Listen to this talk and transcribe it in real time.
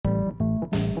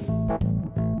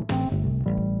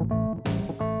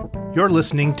You're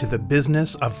listening to the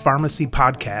Business of Pharmacy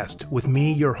podcast with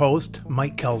me, your host,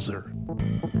 Mike Kelzer.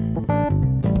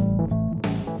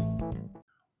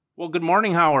 Well, good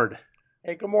morning, Howard.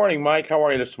 Hey, good morning, Mike. How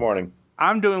are you this morning?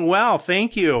 I'm doing well,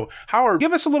 thank you. Howard,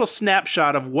 give us a little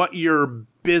snapshot of what your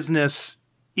business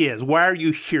is. Why are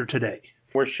you here today?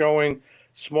 We're showing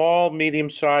small,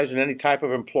 medium-sized, and any type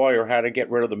of employer how to get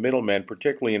rid of the middlemen,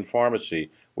 particularly in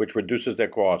pharmacy, which reduces their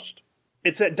cost.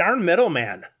 It's that darn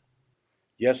middleman.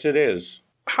 Yes, it is.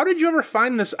 How did you ever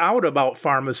find this out about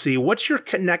pharmacy? What's your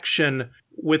connection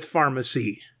with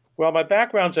pharmacy? Well, my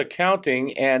background's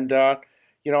accounting, and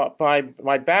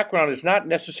my background is not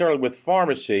necessarily with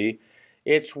pharmacy.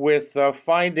 It's with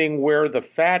finding where the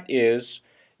fat is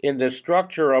in the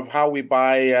structure of how we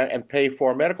buy and pay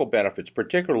for medical benefits,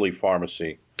 particularly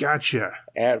pharmacy. Gotcha.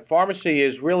 And pharmacy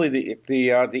is really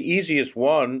the easiest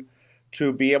one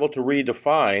to be able to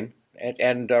redefine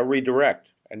and redirect,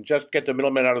 and just get the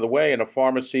middlemen out of the way, and a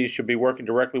pharmacy should be working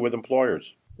directly with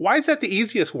employers. Why is that the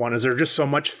easiest one? Is there just so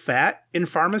much fat in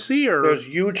pharmacy? Or there's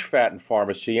huge fat in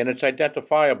pharmacy, and it's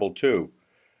identifiable too,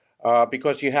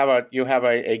 because you have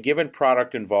a given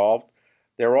product involved.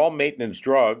 They're all maintenance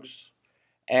drugs,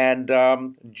 and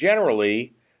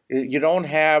generally you don't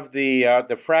have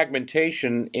the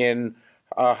fragmentation in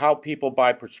how people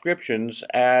buy prescriptions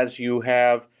as you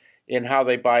have in how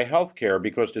they buy healthcare,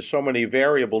 because there's so many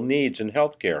variable needs in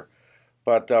healthcare.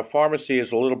 But pharmacy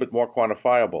is a little bit more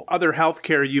quantifiable. Other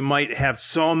healthcare, you might have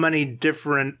so many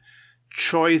different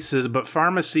choices, but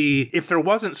pharmacy, if there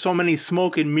wasn't so many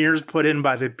smoke and mirrors put in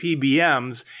by the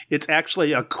PBMs, it's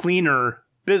actually a cleaner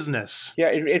business. Yeah,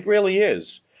 it really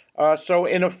is. So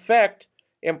in effect,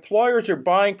 employers are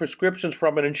buying prescriptions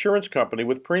from an insurance company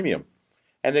with premium,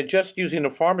 and they're just using the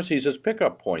pharmacies as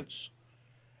pickup points.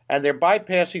 And they're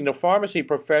bypassing the pharmacy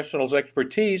professionals'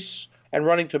 expertise and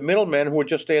running to middlemen who are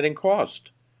just adding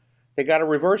cost. They got to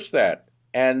reverse that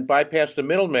and bypass the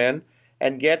middlemen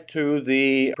and get to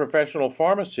the professional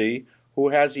pharmacy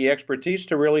who has the expertise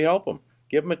to really help them.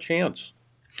 Give them a chance.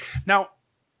 Now,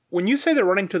 when you say they're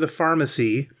running to the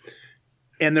pharmacy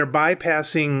and they're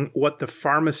bypassing what the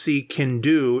pharmacy can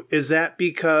do, is that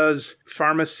because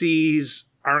pharmacies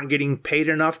aren't getting paid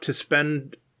enough to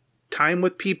spend time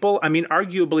with people? I mean,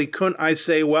 arguably, couldn't I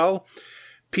say, well,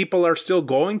 people are still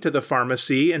going to the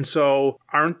pharmacy, and so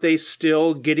aren't they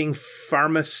still getting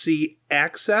pharmacy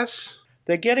access?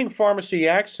 They're getting pharmacy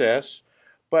access,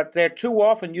 but they're too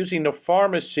often using the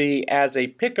pharmacy as a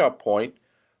pickup point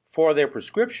for their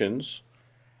prescriptions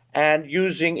and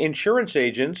using insurance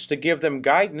agents to give them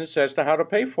guidance as to how to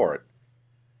pay for it.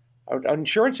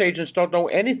 Insurance agents don't know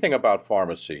anything about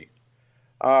pharmacy.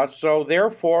 So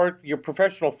therefore, your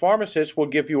professional pharmacist will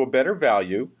give you a better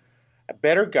value, a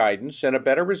better guidance, and a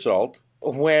better result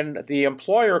when the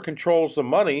employer controls the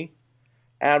money,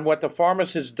 and what the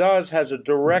pharmacist does has a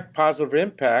direct positive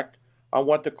impact on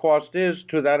what the cost is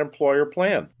to that employer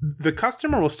plan. The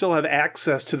customer will still have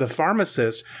access to the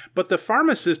pharmacist, but the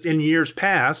pharmacist in years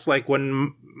past, like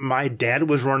when my dad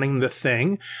was running the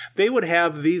thing, they would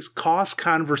have these cost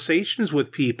conversations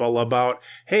with people about,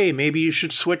 hey, maybe you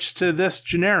should switch to this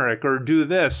generic or do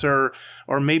this or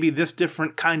maybe this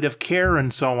different kind of care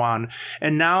and so on.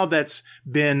 And now that's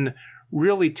been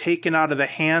really taken out of the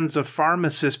hands of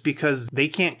pharmacists because they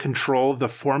can't control the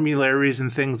formularies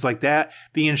and things like that.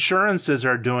 The insurances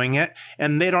are doing it,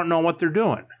 and they don't know what they're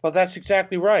doing. Well, that's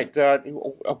exactly right.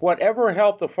 Whatever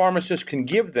help the pharmacist can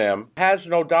give them has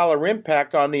no dollar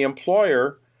impact on the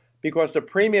employer, because the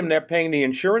premium they're paying the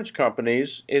insurance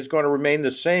companies is going to remain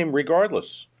the same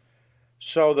regardless.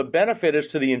 So the benefit is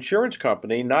to the insurance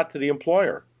company, not to the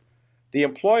employer. The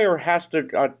employer has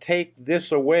to take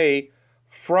this away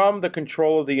from the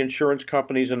control of the insurance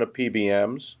companies and the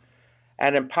PBMs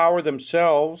and empower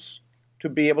themselves to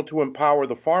be able to empower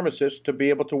the pharmacists to be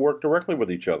able to work directly with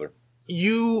each other.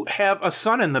 You have a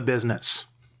son in the business.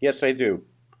 Yes, I do.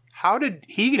 How did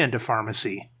he get into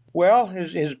pharmacy? Well,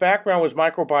 his background was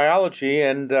microbiology,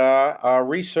 and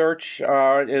research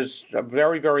is a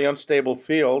very, very unstable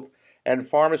field, and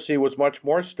pharmacy was much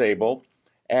more stable.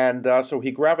 And so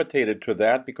he gravitated to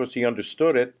that because he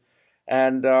understood it.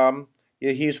 And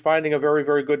he's finding a very,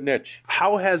 very good niche.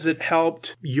 How has it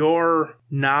helped your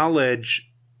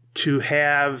knowledge to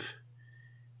have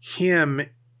him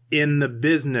in the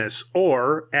business?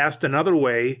 Or, asked another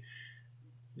way,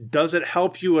 does it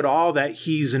help you at all that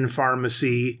he's in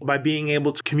pharmacy by being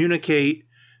able to communicate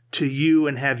to you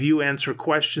and have you answer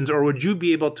questions? Or would you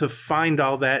be able to find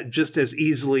all that just as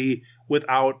easily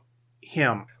without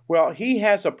him? Well, he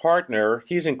has a partner.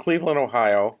 He's in Cleveland,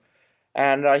 Ohio.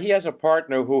 And he has a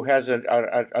partner who has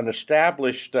an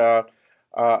established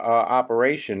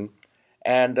operation,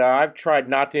 And I've tried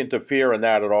not to interfere in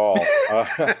that at all.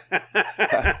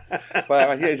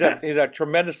 But he's a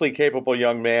tremendously capable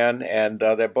young man, and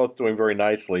they're both doing very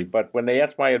nicely. But when they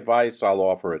ask my advice, I'll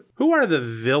offer it. Who are the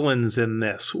villains in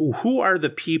this? Who are the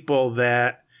people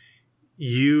that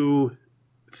you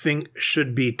think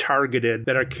should be targeted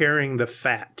that are carrying the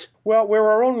fat? Well, we're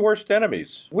our own worst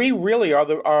enemies. We really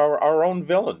are our own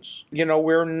villains.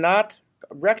 We're not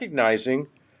recognizing,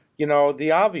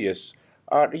 the obvious.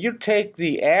 You take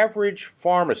the average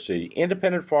pharmacy,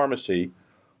 independent pharmacy,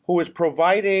 who is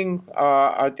providing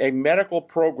a medical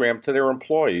program to their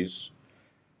employees,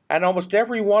 and almost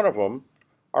every one of them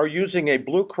are using a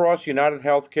Blue Cross, United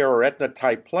Healthcare, or Aetna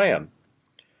type plan.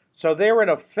 So they're in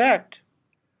effect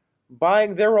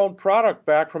buying their own product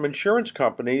back from insurance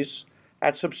companies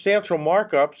at substantial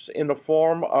markups in the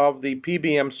form of the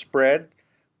PBM spread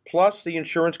plus the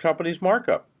insurance company's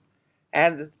markup.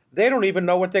 And they don't even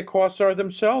know what their costs are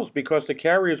themselves because the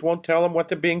carriers won't tell them what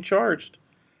they're being charged.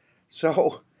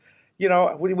 So,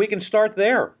 we can start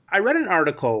there. I read an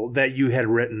article that you had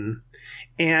written,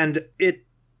 and it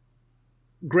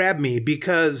grabbed me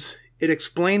because it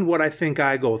explained what I think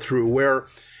I go through, where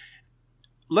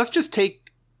let's just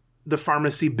take the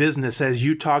pharmacy business, as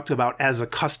you talked about, as a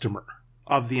customer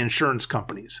of the insurance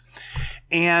companies.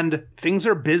 And things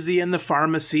are busy in the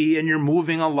pharmacy and you're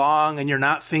moving along and you're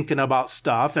not thinking about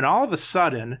stuff. And all of a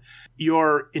sudden,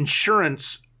 your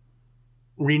insurance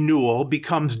renewal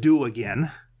becomes due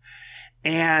again.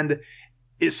 And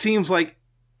it seems like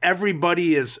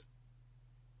everybody is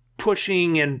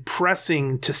pushing and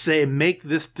pressing to say, make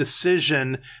this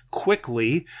decision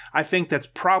quickly. I think that's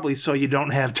probably so you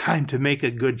don't have time to make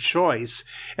a good choice.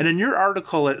 And in your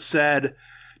article, it said,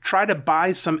 try to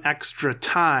buy some extra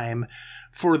time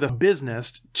for the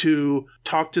business to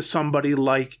talk to somebody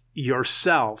like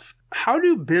yourself. How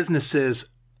do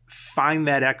businesses find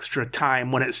that extra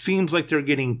time when it seems like they're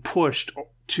getting pushed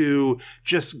to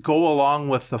just go along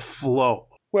with the flow?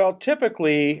 Well,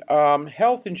 typically,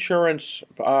 health insurance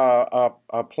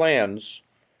plans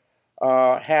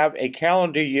have a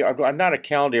calendar year, not a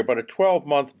calendar year, but a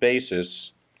 12-month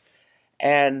basis.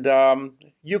 And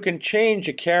you can change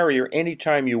a carrier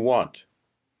anytime you want.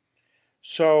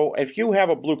 So if you have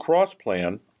a Blue Cross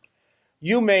plan,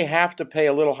 you may have to pay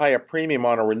a little higher premium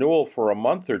on a renewal for a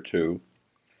month or two,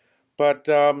 but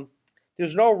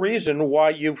there's no reason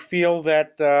why you feel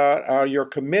that you're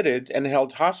committed and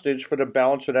held hostage for the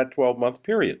balance of that 12-month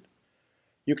period.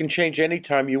 You can change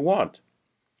anytime you want.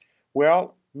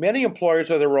 Well, many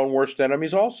employers are their own worst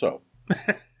enemies also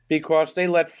because they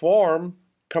let form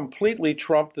completely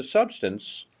trump the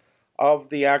substance of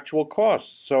the actual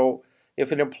cost. So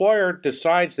if an employer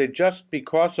decides they just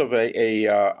because of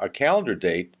a calendar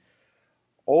date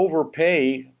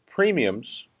overpay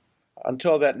premiums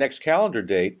until that next calendar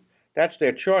date, that's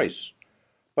their choice.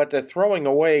 But they're throwing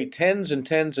away tens and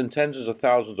tens and tens of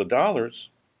thousands of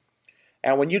dollars.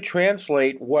 And when you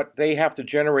translate what they have to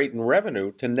generate in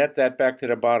revenue to net that back to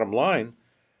their bottom line,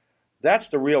 that's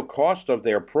the real cost of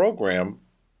their program.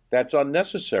 That's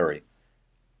unnecessary.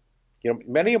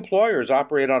 Many employers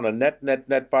operate on a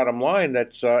net bottom line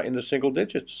that's in the single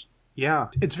digits. Yeah.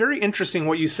 It's very interesting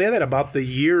what you say that about the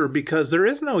year, because there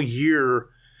is no year.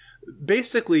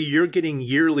 Basically, you're getting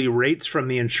yearly rates from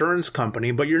the insurance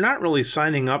company, but you're not really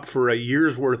signing up for a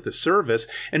year's worth of service.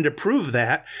 And to prove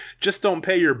that, just don't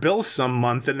pay your bills some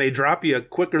month and they drop you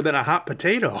quicker than a hot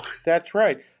potato. That's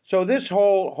right. So this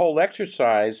whole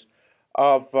exercise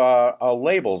of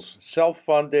labels,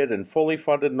 self-funded and fully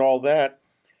funded and all that,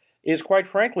 is quite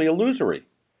frankly illusory,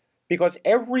 because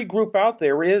every group out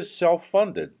there is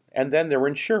self-funded and then they're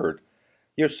insured.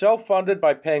 You're self-funded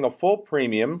by paying a full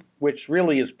premium, which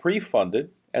really is pre-funded,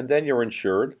 and then you're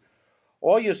insured,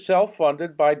 or you're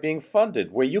self-funded by being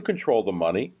funded, where you control the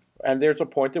money, and there's a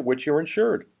point at which you're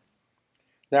insured.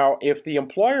 Now, if the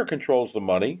employer controls the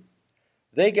money,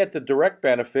 they get the direct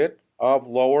benefit of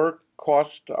lower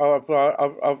cost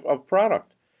of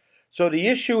product. So the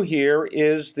issue here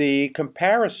is the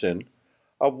comparison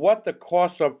of what the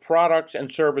cost of products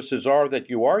and services are that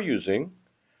you are using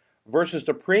versus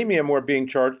the premium we're being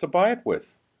charged to buy it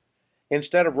with,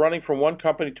 instead of running from one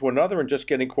company to another and just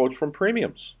getting quotes from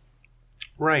premiums.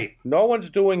 Right. No one's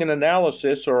doing an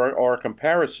analysis or a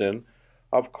comparison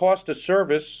of cost of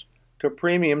service to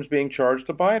premiums being charged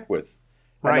to buy it with.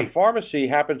 And right. The pharmacy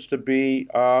happens to be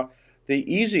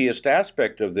the easiest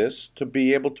aspect of this to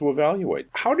be able to evaluate.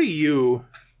 How do you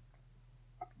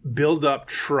build up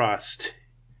trust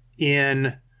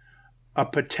in a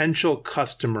potential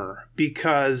customer?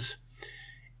 Because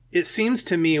it seems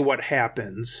to me what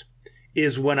happens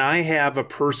is when I have a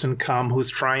person come who's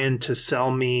trying to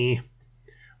sell me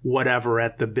whatever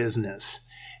at the business.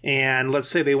 And let's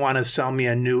say they want to sell me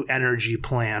a new energy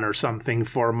plan or something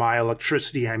for my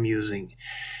electricity I'm using.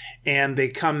 And they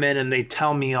come in and they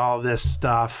tell me all this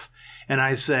stuff. And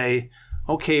I say,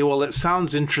 okay, well, it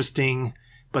sounds interesting,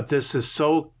 but this is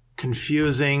so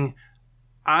confusing.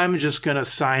 I'm just going to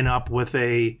sign up with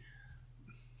a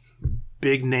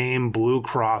big name Blue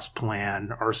Cross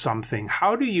plan or something.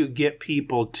 How do you get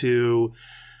people to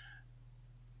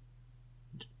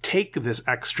take this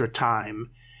extra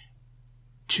time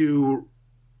to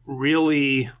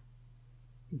really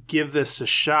give this a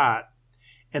shot?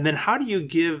 And then how do you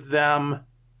give them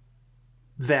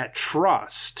that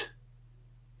trust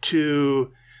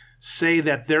to say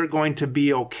that they're going to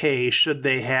be okay should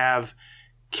they have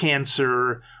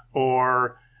cancer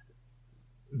or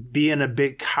be in a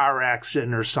big car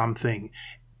accident or something?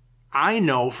 I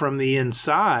know from the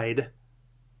inside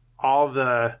all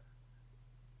the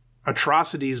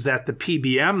atrocities that the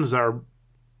PBMs are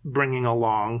bringing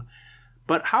along,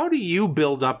 but how do you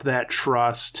build up that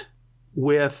trust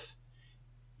with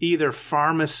either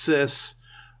pharmacists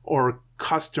or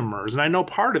customers? And I know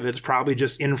part of it's probably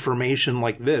just information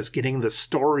like this, getting the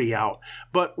story out.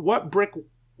 But what brick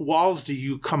walls do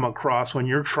you come across when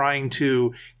you're trying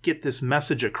to get this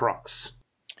message across?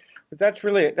 That's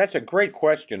a great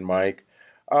question, Mike.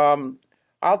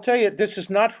 I'll tell you, this is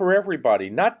not for everybody.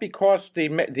 Not because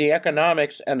the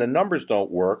economics and the numbers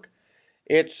don't work.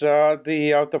 It's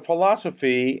the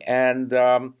philosophy and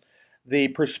the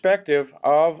perspective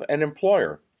of an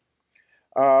employer.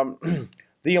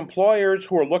 The employers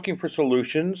who are looking for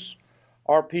solutions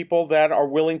are people that are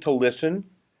willing to listen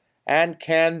and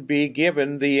can be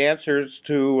given the answers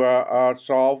to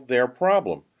solve their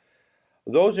problem.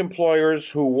 Those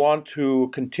employers who want to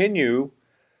continue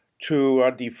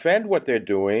to defend what they're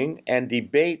doing and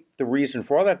debate the reason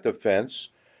for that defense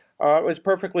is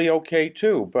perfectly okay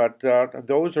too, but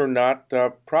those are not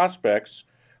prospects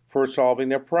for solving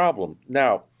their problem.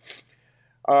 Now,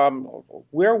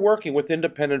 we're working with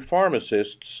independent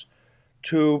pharmacists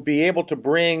to be able to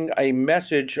bring a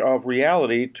message of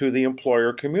reality to the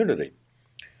employer community.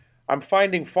 I'm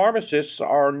finding pharmacists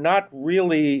are not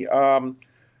really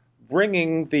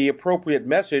bringing the appropriate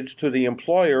message to the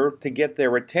employer to get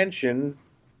their attention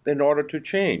in order to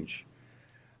change.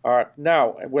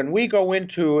 Now, when we go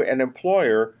into an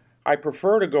employer, I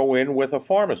prefer to go in with a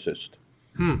pharmacist.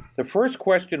 The first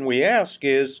question we ask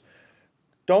is,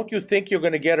 don't you think you're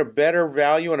going to get a better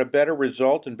value and a better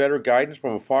result and better guidance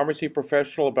from a pharmacy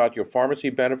professional about your pharmacy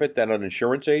benefit than an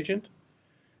insurance agent?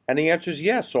 And the answer is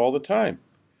yes, all the time.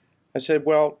 I said,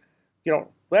 well,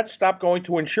 let's stop going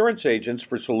to insurance agents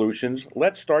for solutions.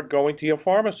 Let's start going to your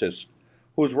pharmacist,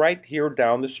 who's right here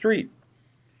down the street.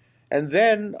 And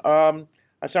then I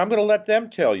said, I'm going to let them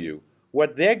tell you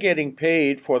what they're getting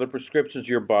paid for the prescriptions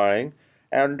you're buying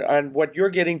and what you're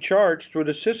getting charged through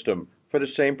the system for the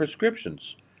same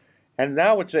prescriptions. And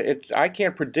now I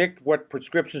can't predict what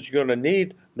prescriptions you're going to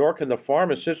need, nor can the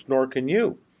pharmacist, nor can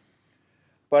you.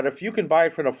 But if you can buy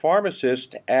it from a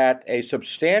pharmacist at a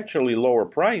substantially lower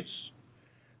price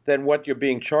than what you're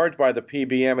being charged by the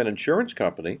PBM and insurance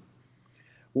company,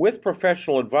 with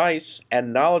professional advice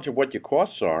and knowledge of what your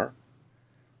costs are,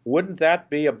 wouldn't that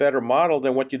be a better model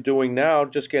than what you're doing now,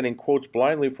 just getting quotes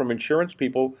blindly from insurance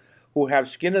people who have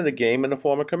skin in the game in the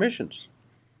form of commissions?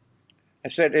 I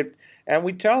said, and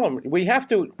we tell them we have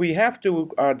to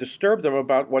disturb them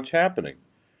about what's happening.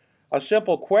 A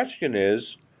simple question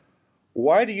is,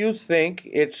 why do you think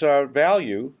it's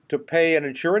value to pay an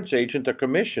insurance agent a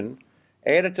commission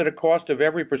added to the cost of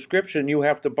every prescription you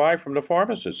have to buy from the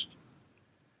pharmacist?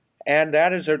 And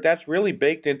that's really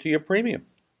baked into your premium.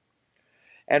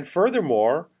 And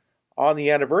furthermore, on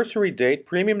the anniversary date,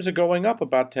 premiums are going up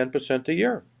about 10% a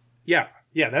year. Yeah,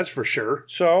 that's for sure.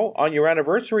 So on your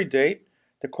anniversary date,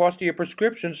 the cost of your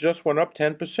prescriptions just went up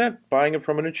 10% buying it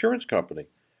from an insurance company.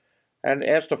 And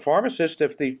ask the pharmacist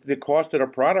if the cost of the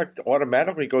product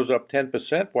automatically goes up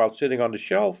 10% while sitting on the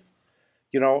shelf,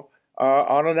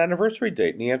 on an anniversary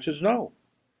date. And the answer is no.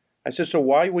 I said, so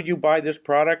why would you buy this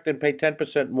product and pay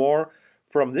 10% more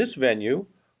from this venue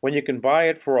when you can buy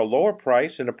it for a lower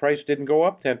price and the price didn't go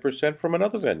up 10% from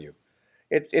another venue?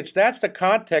 That's the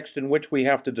context in which we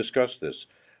have to discuss this,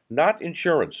 not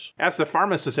insurance. Ask the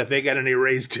pharmacist if they got any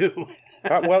raise too.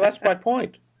 Well, that's my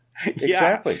point.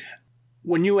 Exactly. Yeah.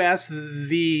 When you ask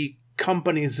the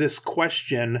companies this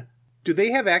question, do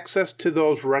they have access to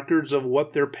those records of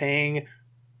what they're paying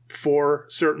for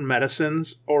certain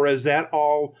medicines? Or is that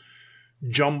all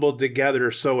jumbled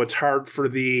together so it's hard for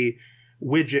the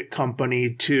widget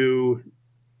company to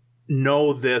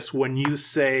know this when you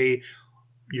say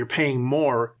you're paying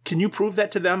more. Can you prove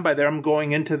that to them by them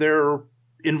going into their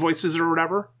invoices or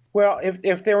whatever? Well,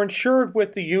 if they're insured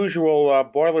with the usual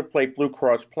boilerplate Blue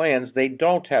Cross plans, they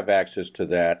don't have access to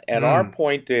that. And our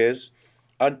point is,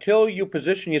 until you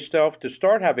position yourself to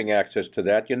start having access to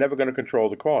that, you're never going to control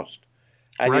the cost.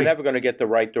 And you're never going to get the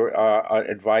right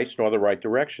advice nor the right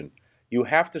direction. You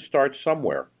have to start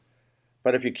somewhere.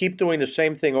 But if you keep doing the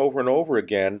same thing over and over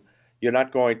again, you're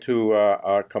not going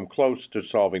to come close to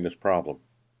solving this problem.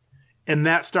 And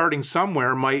that starting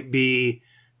somewhere might be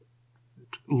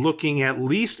looking at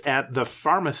least at the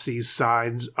pharmacy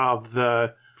sides of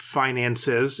the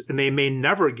finances, and they may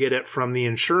never get it from the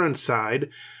insurance side,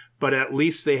 but at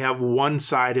least they have one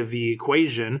side of the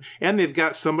equation, and they've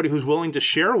got somebody who's willing to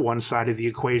share one side of the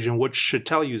equation, which should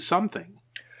tell you something.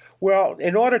 Well,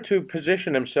 in order to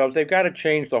position themselves, they've got to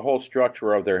change the whole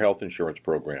structure of their health insurance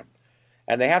program.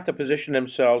 And they have to position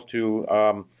themselves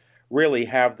to really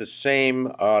have the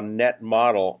same net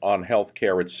model on health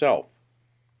care itself.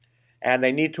 And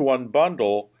they need to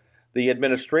unbundle the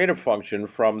administrative function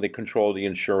from the control of the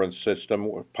insurance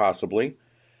system, possibly,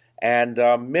 and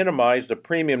minimize the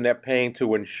premium they're paying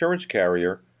to an insurance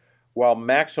carrier while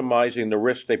maximizing the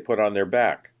risk they put on their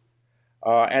back.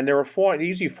 And there are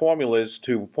easy formulas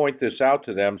to point this out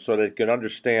to them so they can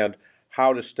understand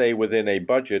how to stay within a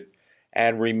budget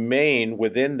and remain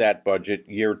within that budget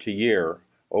year to year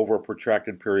over a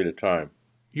protracted period of time.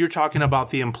 You're talking about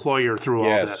the employer through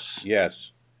all this.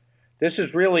 Yes. This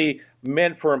is really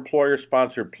meant for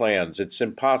employer-sponsored plans. It's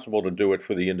impossible to do it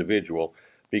for the individual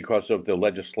because of the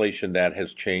legislation that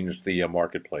has changed the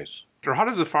marketplace. Or how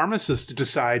does a pharmacist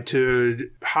decide to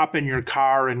hop in your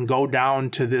car and go down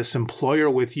to this employer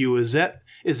with you? Is it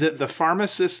the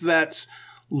pharmacist that's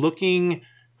looking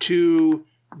to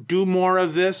do more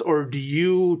of this, or do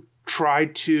you try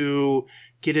to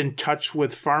get in touch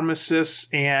with pharmacists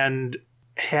and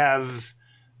have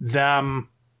them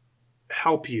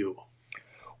help you?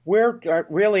 We're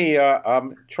really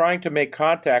trying to make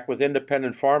contact with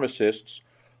independent pharmacists,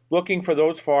 looking for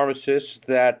those pharmacists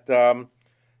that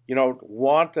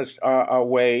want a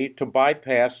way to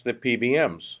bypass the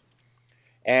PBMs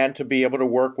and to be able to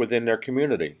work within their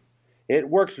community. It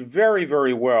works very,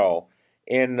 very well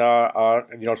in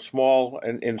small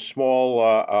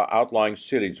outlying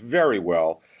cities, very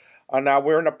well. Now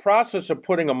we're in the process of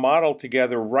putting a model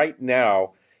together right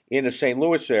now in the St.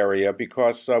 Louis area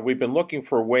because we've been looking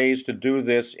for ways to do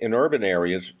this in urban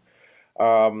areas,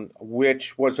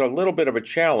 which was a little bit of a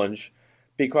challenge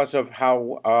because of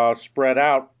how spread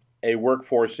out a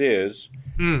workforce is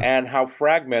and how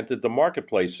fragmented the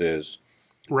marketplace is.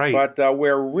 Right. But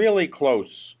we're really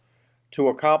close to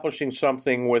accomplishing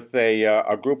something with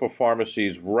a group of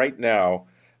pharmacies right now.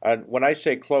 And when I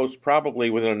say close, probably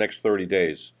within the next 30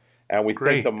 days. And we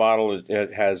think the model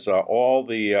has all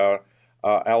the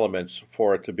elements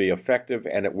for it to be effective,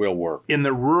 and it will work. In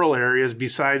the rural areas,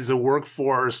 besides the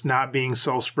workforce not being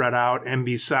so spread out, and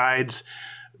besides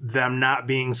them not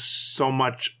being so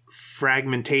much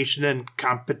fragmentation and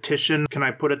competition, can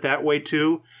I put it that way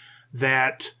too,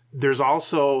 that there's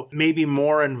also maybe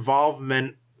more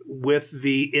involvement with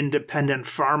the independent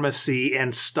pharmacy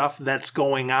and stuff that's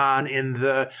going on in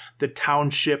the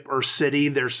township or city.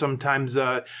 There's sometimes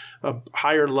a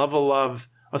higher level of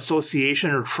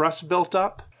association or trust built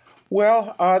up?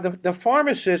 Well, the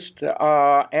pharmacist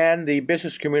and the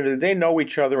business community, they know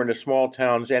each other in the small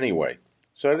towns anyway.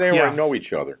 So they already know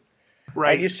each other.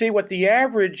 Right. And you see what the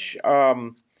average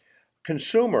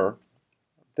consumer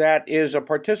that is a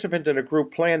participant in a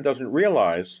group plan doesn't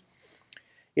realize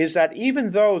is that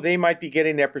even though they might be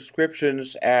getting their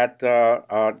prescriptions at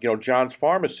John's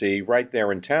Pharmacy right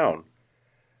there in town,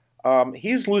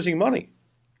 he's losing money.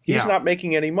 He's not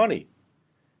making any money.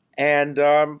 And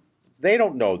they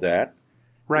don't know that.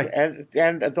 Right. And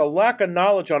the lack of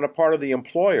knowledge on the part of the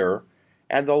employer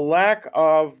and the lack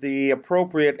of the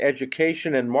appropriate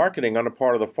education and marketing on the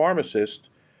part of the pharmacist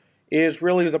is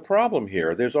really the problem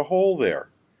here. There's a hole there.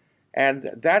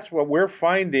 And that's what we're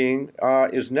finding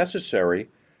is necessary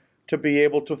to be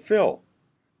able to fill,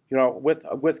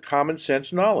 with common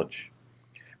sense knowledge.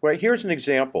 Well, here's an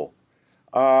example.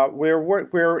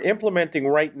 We're implementing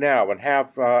right now and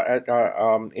have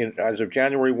as of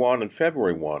January 1 and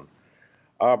February 1,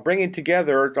 bringing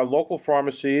together the local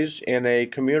pharmacies in a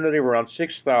community of around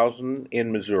 6,000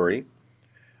 in Missouri,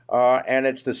 and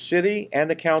it's the city and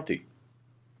the county.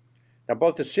 Now,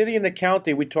 both the city and the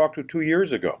county we talked to 2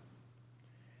 years ago,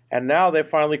 and now they're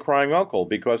finally crying uncle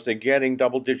because they're getting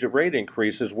double-digit rate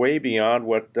increases way beyond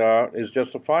what is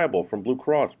justifiable from Blue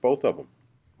Cross, both of them.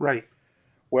 Right.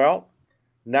 Well,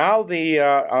 now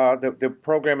the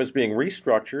program is being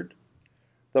restructured.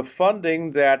 The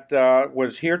funding that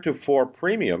was heretofore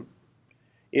premium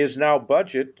is now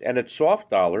budget, and it's soft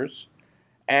dollars.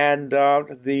 And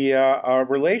the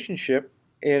relationship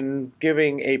in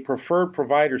giving a preferred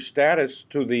provider status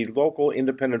to the local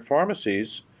independent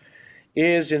pharmacies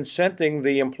is incenting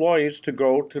the employees to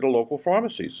go to the local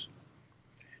pharmacies.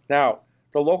 Now,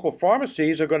 the local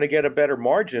pharmacies are going to get a better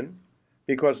margin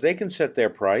because they can set their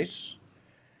price,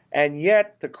 and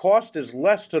yet the cost is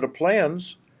less to the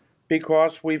plans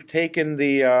because we've taken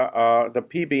the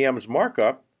PBMs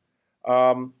markup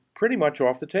pretty much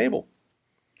off the table.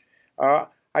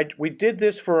 We did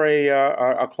this for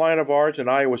a client of ours in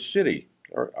Iowa City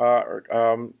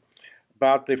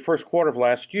about the first quarter of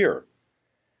last year.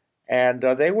 And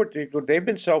they've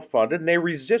been self-funded, and they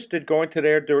resisted going to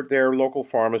their local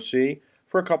pharmacy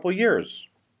for a couple of years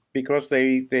because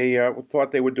they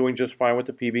thought they were doing just fine with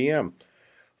the PBM.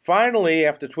 Finally,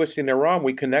 after twisting their arm,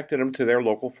 we connected them to their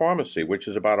local pharmacy, which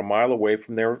is about a mile away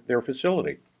from their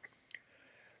facility.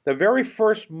 The very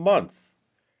first month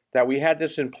that we had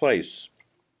this in place,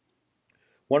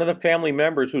 one of the family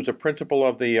members, who's a principal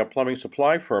of the plumbing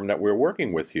supply firm that we're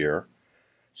working with here,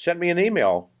 sent me an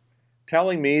email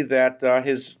telling me that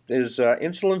his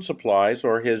insulin supplies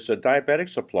or his diabetic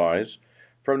supplies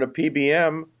from the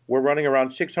PBM were running around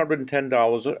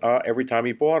 $610 every time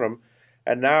he bought them,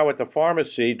 and now at the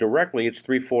pharmacy directly it's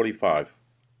 $345.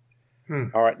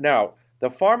 All right, now the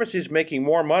pharmacy's making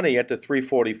more money at the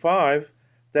 $345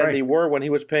 than they were when he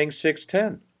was paying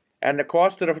 $610, and the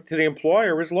cost to the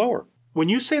employer is lower. When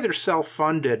you say they're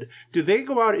self-funded, do they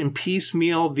go out and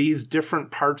piecemeal these different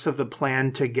parts of the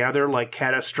plan together, like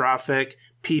catastrophic,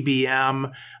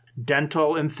 PBM,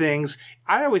 dental, and things?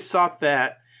 I always thought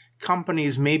that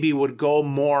companies maybe would go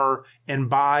more and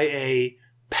buy a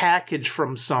package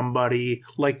from somebody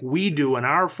like we do in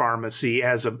our pharmacy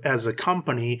as a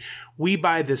company. We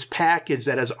buy this package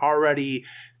that has already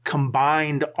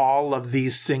combined all of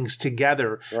these things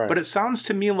together. Right. But it sounds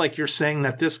to me like you're saying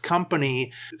that this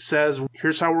company says,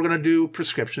 here's how we're going to do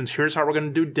prescriptions, here's how we're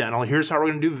going to do dental, here's how we're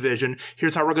going to do vision,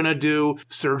 here's how we're going to do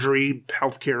surgery,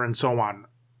 healthcare, and so on.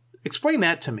 Explain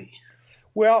that to me.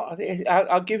 Well,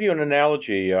 I'll give you an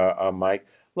analogy, Mike.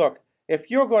 Look, if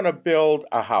you're going to build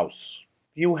a house,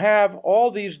 you have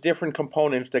all these different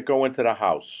components that go into the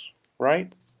house,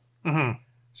 right? Mm-hmm.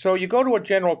 So you go to a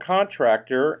general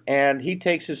contractor, and he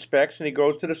takes his specs, and he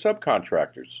goes to the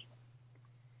subcontractors.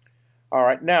 All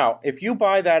right, now, if you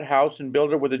buy that house and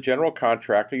build it with a general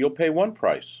contractor, you'll pay one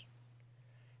price.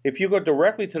 If you go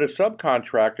directly to the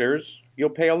subcontractors, you'll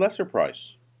pay a lesser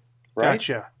price. Right?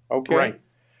 Gotcha. Okay. Right.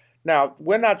 Now,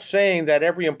 we're not saying that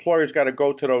every employer's got to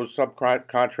go to those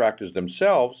subcontractors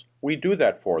themselves. We do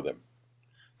that for them.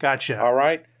 Gotcha. All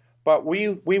right? But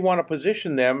we want to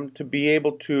position them to be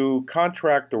able to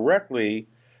contract directly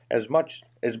as much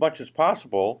as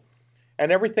possible,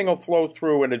 and everything will flow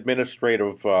through an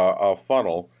administrative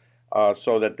funnel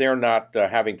so that they're not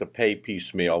having to pay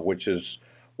piecemeal, which is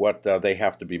what they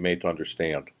have to be made to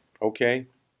understand. Okay?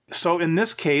 So in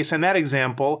this case, in that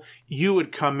example, you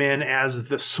would come in as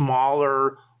the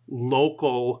smaller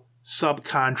local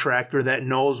subcontractor that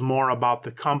knows more about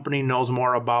the company, knows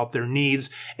more about their needs,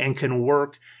 and can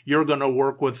work. You're going to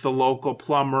work with the local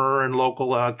plumber and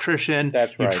local electrician.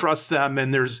 That's right. You trust them,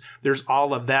 and there's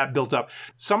all of that built up.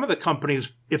 Some of the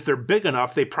companies, if they're big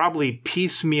enough, they probably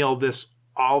piecemeal this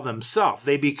all themselves.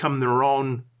 They become their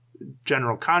own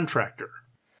general contractor.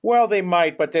 Well, they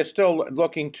might, but they're still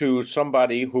looking to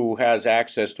somebody who has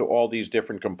access to all these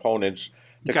different components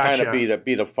to Gotcha. kind of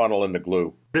be the funnel and the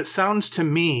glue. It sounds to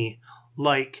me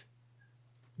like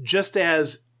just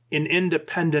as an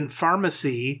independent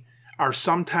pharmacy are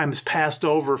sometimes passed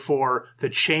over for the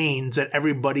chains that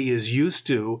everybody is used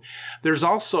to, there's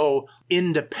also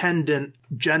independent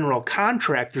general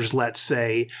contractors, let's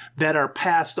say, that are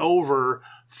passed over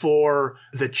for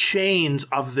the chains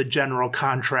of the general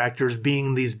contractors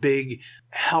being these big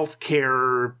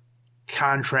healthcare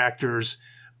contractors.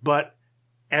 But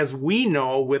as we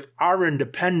know, with our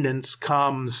independence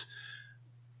comes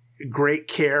great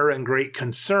care and great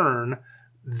concern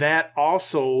that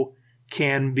also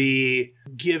can be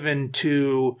given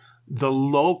to the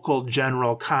local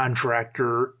general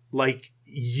contractor like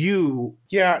you.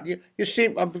 Yeah, you see,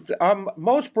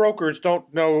 most brokers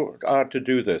don't know to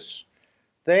do this.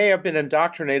 They have been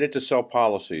indoctrinated to sell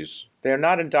policies. They're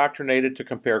not indoctrinated to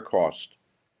compare cost.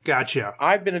 Gotcha.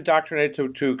 I've been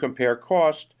indoctrinated to compare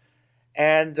cost,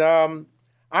 and I'm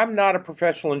not a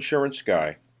professional insurance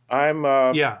guy. I'm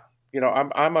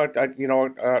I'm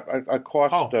a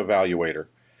cost evaluator.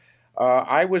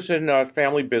 I was in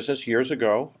family business years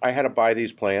ago. I had to buy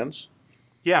these plans,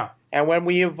 Yeah. And when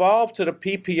we evolved to the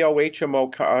PPO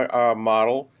HMO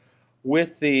model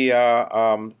with the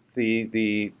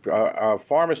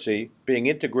pharmacy being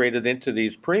integrated into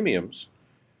these premiums,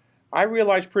 I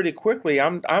realized pretty quickly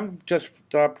I'm just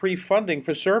pre-funding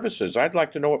for services. I'd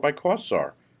like to know what my costs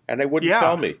are, and they wouldn't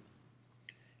tell me.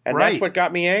 And that's what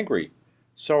got me angry.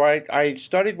 So I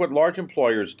studied what large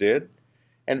employers did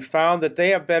and found that they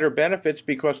have better benefits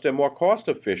because they're more cost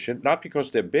efficient, not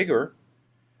because they're bigger.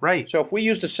 Right. So if we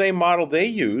use the same model they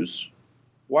use,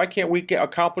 why can't we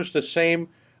accomplish the same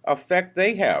effect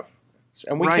they have?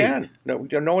 And we can.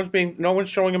 No one's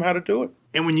showing them how to do it.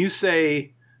 And when you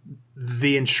say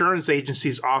the insurance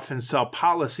agencies often sell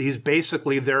policies,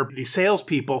 basically they're the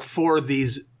salespeople for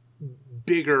these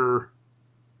bigger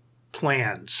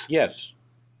plans. Yes.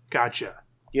 Gotcha.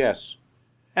 Yes.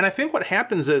 And I think what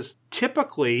happens is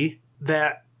typically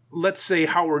that, let's say,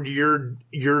 Howard,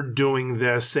 you're doing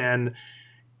this and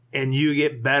you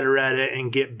get better at it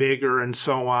and get bigger and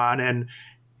so on. And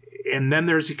then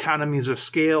there's economies of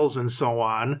scales and so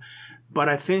on. But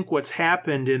I think what's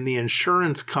happened in the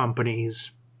insurance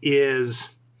companies is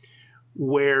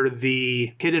where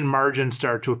the hidden margins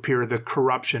start to appear, the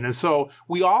corruption. And so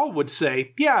we all would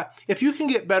say, yeah, if you can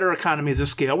get better economies of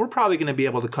scale, we're probably going to be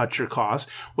able to cut your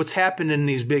costs. What's happened in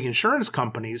these big insurance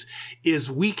companies is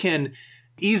we can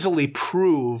easily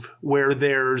prove where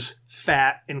there's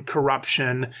fat and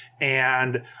corruption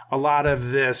and a lot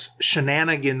of this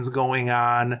shenanigans going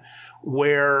on,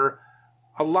 where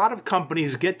a lot of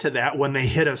companies get to that when they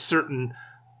hit a certain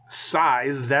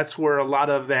size. That's where a lot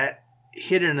of that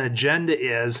hidden agenda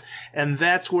is. And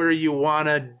that's where you want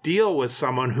to deal with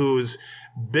someone who's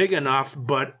big enough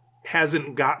but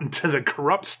hasn't gotten to the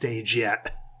corrupt stage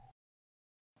yet.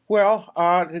 Well,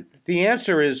 the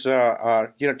answer is,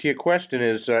 to your question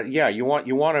is, you want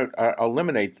to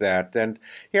eliminate that. And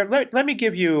here, let me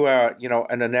give you,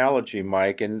 an analogy,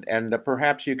 Mike, and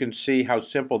perhaps you can see how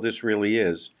simple this really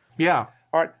is. Yeah.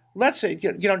 All right. Let's say,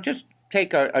 just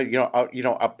take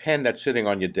a pen that's sitting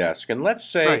on your desk, and let's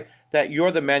say that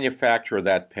you're the manufacturer of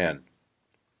that pen.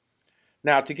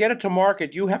 Now, to get it to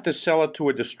market, you have to sell it to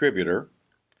a distributor.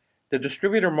 The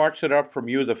distributor marks it up from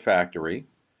you, the factory.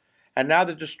 And now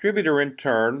the distributor, in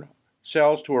turn,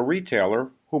 sells to a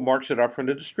retailer who marks it up from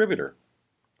the distributor,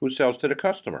 who sells to the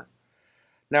customer.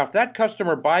 Now, if that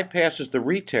customer bypasses the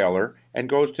retailer and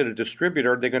goes to the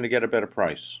distributor, they're going to get a better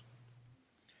price.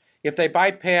 If they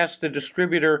bypass the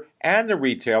distributor and the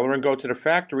retailer and go to the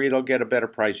factory, they'll get a better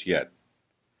price yet.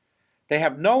 They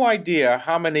have no idea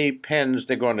how many pens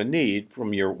they're going to need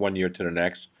from one year to the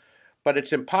next, but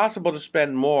it's impossible to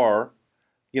spend more,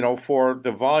 for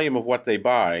the volume of what they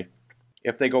buy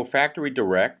if they go factory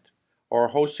direct or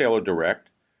wholesaler direct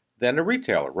than the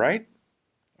retailer, right?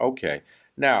 Okay.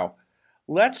 Now,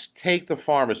 let's take the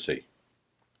pharmacy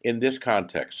in this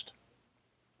context.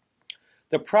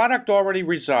 The product already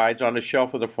resides on the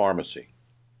shelf of the pharmacy,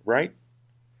 right?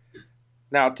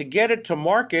 Now, to get it to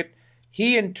market,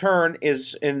 he in turn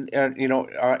is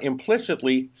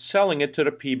implicitly selling it to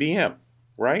the PBM,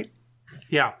 right?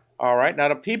 Yeah. All right. Now,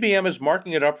 the PBM is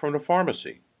marking it up from the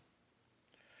pharmacy.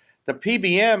 The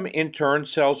PBM, in turn,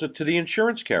 sells it to the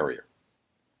insurance carrier.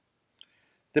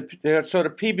 So the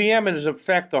PBM is, in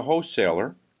effect, the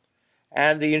wholesaler,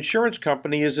 and the insurance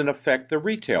company is, in effect, the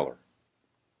retailer,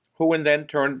 who in then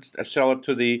turn sell it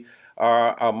to the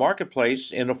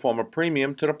marketplace in the form of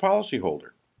premium to the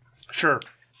policyholder. Sure.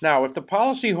 Now, if the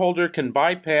policyholder can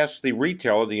bypass the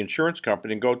retailer, the insurance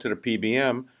company, and go to the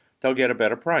PBM, they'll get a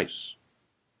better price.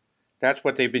 That's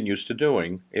what they've been used to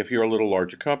doing if you're a little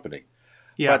larger company.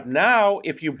 Yeah. But now,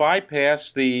 if you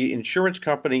bypass the insurance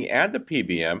company and the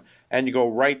PBM and you go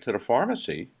right to the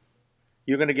pharmacy,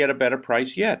 you're going to get a better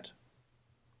price yet.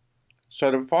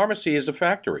 So the pharmacy is the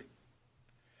factory.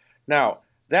 Now,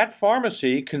 that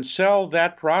pharmacy can sell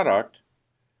that product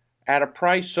at a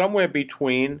price somewhere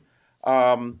between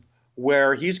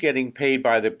where he's getting paid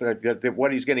by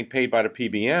what he's getting paid by the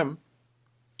PBM,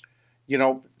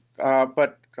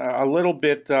 but a little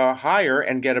bit higher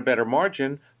and get a better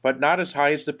margin, but not as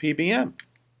high as the PBM.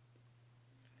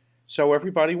 So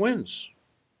everybody wins.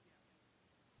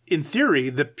 In theory,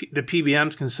 the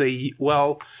PBMs can say,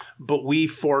 well, but we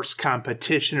force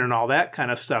competition and all that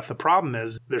kind of stuff. The problem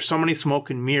is there's so many smoke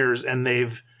and mirrors, and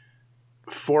they've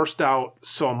forced out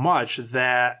so much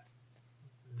that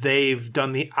they've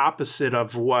done the opposite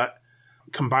of what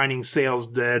combining sales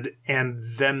did, and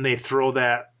then they throw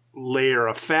that layer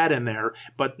of fat in there,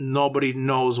 but nobody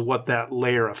knows what that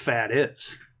layer of fat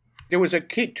is. There was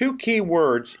two key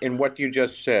words in what you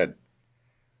just said.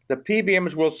 The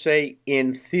PBMs will say,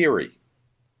 in theory.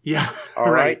 Yeah.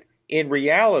 All right. In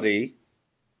reality,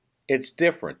 It's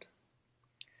different.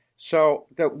 So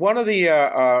one of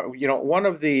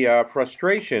the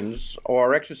frustrations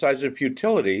or exercise of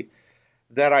futility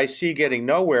that I see getting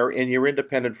nowhere in your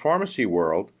independent pharmacy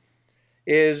world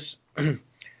is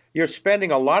you're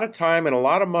spending a lot of time and a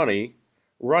lot of money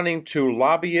running to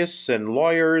lobbyists and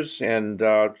lawyers and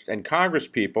Congress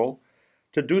people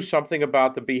to do something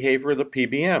about the behavior of the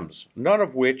PBMs, none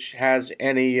of which has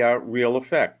any real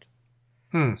effect.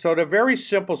 So the very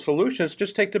simple solution is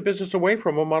just take the business away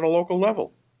from them on a local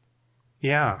level.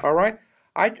 Yeah. All right.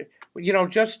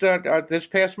 This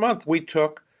past month, we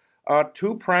took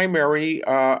two primary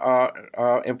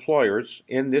employers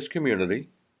in this community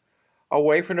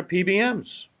away from the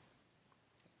PBMs.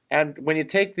 And when you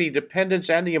take the dependents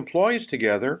and the employees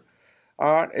together,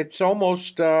 it's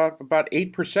almost about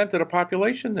 8% of the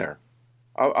population there,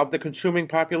 of the consuming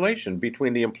population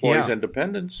between the employees and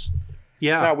dependents.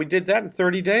 Yeah. Now, we did that in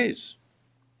 30 days.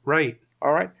 Right.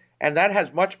 All right. And that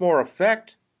has much more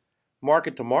effect,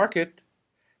 market to market.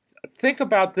 Think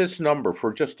about this number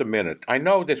for just a minute. I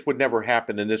know this would never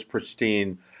happen in this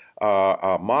pristine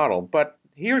model, but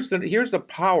here's the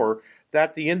power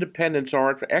that the independents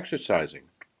aren't exercising.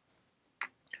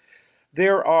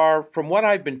 There are, from what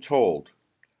I've been told,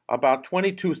 about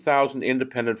 22,000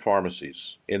 independent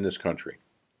pharmacies in this country.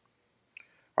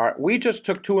 All right, we just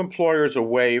took two employers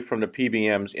away from the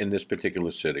PBMs in this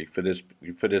particular city for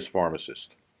this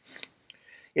pharmacist.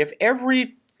 If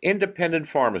every independent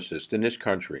pharmacist in this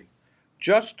country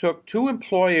just took two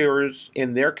employers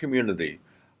in their community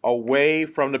away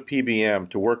from the PBM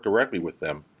to work directly with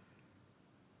them,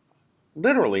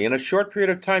 literally in a short period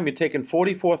of time, you're taking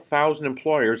 44,000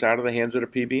 employers out of the hands of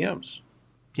the PBMs.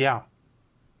 Yeah.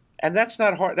 And that's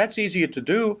not hard. That's easier to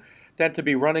do than to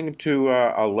be running to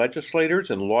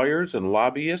legislators and lawyers and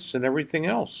lobbyists and everything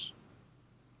else.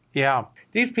 Yeah.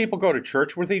 These people go to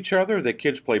church with each other. Their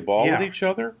kids play ball with each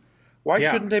other. Why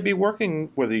shouldn't they be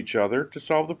working with each other to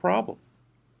solve the problem?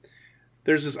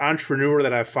 There's this entrepreneur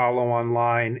that I follow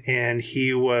online, and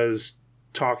he was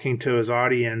talking to his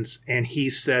audience, and he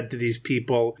said to these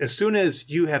people, as soon as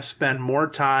you have spent more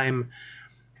time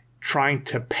trying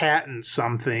to patent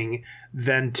something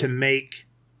than to make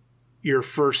your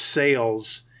first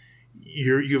sales,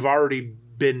 you've already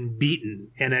been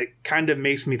beaten. And it kind of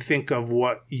makes me think of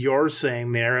what you're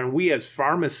saying there. And we as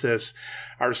pharmacists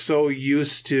are so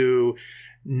used to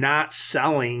not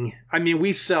selling. I mean,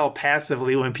 we sell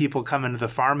passively when people come into the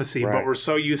pharmacy, but we're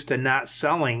so used to not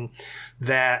selling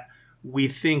that we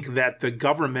think that the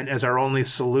government is our only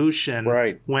solution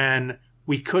when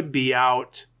we could be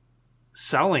out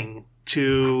selling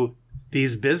to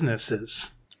these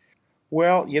businesses.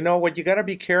 Well, you know what? You got to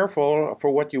be careful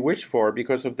for what you wish for,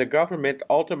 because if the government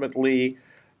ultimately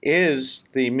is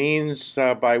the means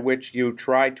by which you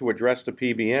try to address the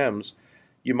PBMs,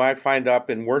 you might find up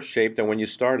in worse shape than when you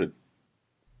started.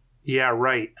 Yeah,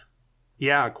 right.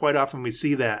 Yeah, quite often we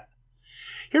see that.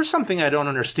 Here's something I don't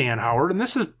understand, Howard, and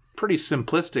this is pretty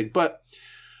simplistic, but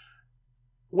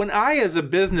when I, as a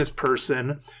business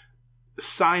person,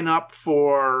 sign up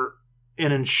for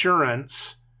an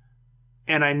insurance,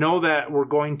 and I know that we're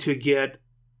going to get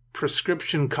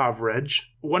prescription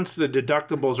coverage once the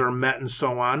deductibles are met and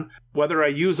so on, whether I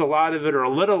use a lot of it or a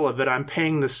little of it, I'm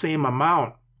paying the same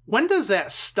amount. When does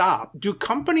that stop? Do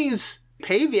companies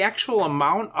pay the actual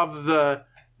amount of the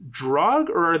drug,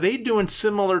 or are they doing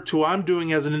similar to what I'm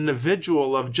doing as an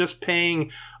individual of just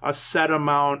paying a set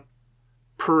amount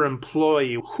per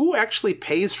employee? Who actually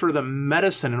pays for the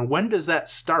medicine, and when does that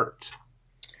start?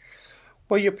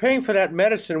 Well, you're paying for that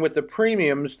medicine with the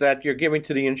premiums that you're giving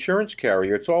to the insurance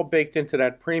carrier. It's all baked into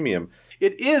that premium.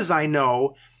 It is, I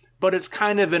know, but it's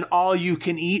kind of an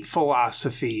all-you-can-eat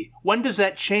philosophy. When does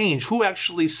that change? Who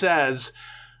actually says,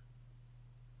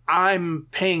 I'm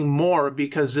paying more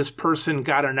because this person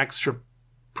got an extra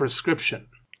prescription?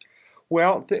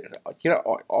 Well,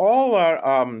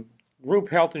 all group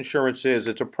health insurance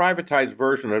it's a privatized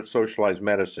version of socialized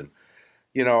medicine.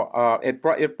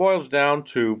 It boils down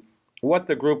to what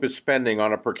the group is spending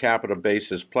on a per capita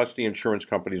basis plus the insurance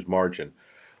company's margin.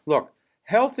 Look,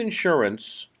 health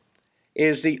insurance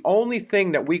is the only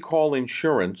thing that we call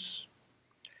insurance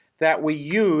that we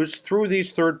use through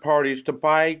these third parties to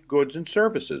buy goods and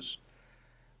services.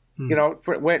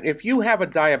 If you have a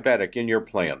diabetic in your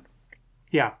plan,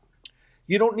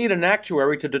 you don't need an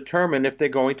actuary to determine if they're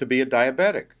going to be a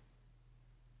diabetic.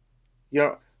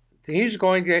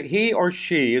 He or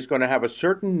she is going to have a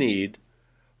certain need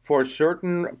for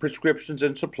certain prescriptions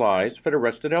and supplies for the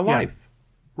rest of their life.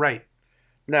 Right.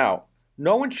 Now,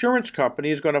 no insurance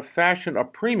company is going to fashion a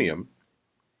premium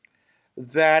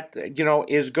that,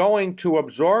 is going to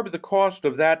absorb the cost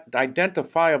of that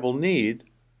identifiable need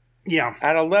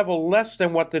at a level less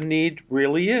than what the need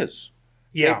really is.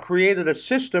 Yeah. They've created a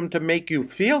system to make you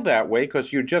feel that way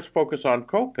because you just focus on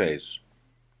copays.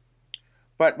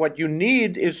 But what you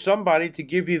need is somebody to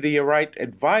give you the right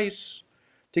advice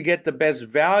to get the best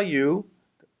value,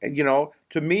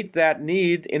 to meet that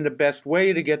need in the best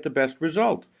way to get the best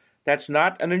result. That's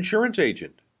not an insurance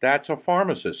agent. That's a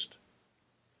pharmacist.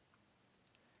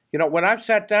 When I've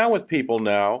sat down with people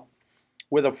now,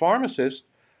 with a pharmacist,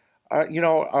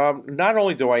 not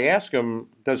only do I ask them,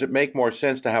 does it make more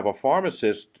sense to have a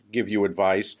pharmacist give you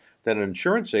advice than an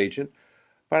insurance agent?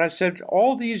 But I said,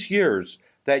 all these years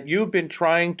that you've been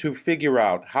trying to figure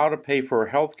out how to pay for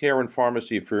health care and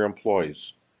pharmacy for your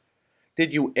employees,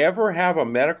 did you ever have a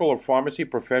medical or pharmacy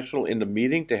professional in the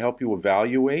meeting to help you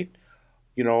evaluate,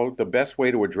 the best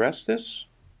way to address this?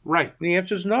 Right. And the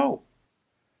answer is no.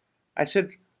 I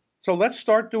said, so let's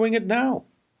start doing it now.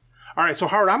 All right, so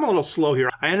Howard, I'm a little slow here.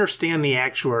 I understand the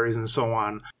actuaries and so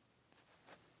on.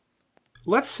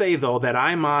 Let's say, though, that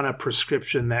I'm on a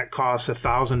prescription that costs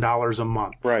 $1,000 a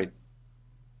month. Right.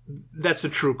 That's the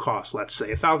true cost, let's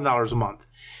say, $1,000 a month.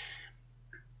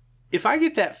 If I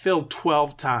get that filled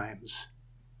 12 times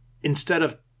instead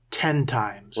of 10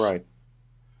 times, right,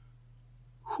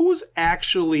 who's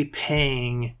actually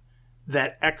paying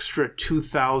that extra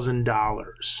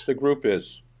 $2,000? The group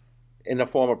is, in the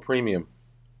form of premium.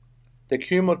 The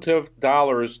cumulative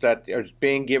dollars that are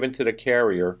being given to the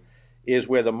carrier is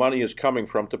where the money is coming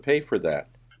from to pay for that.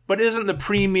 But isn't the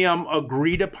premium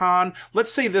agreed upon?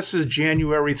 Let's say this is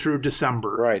January through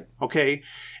December. Right. Okay.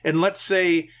 And let's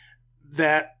say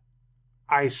that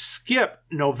I skip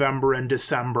November and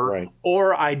December, right,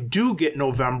 or I do get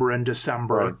November and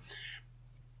December. Right.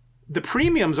 The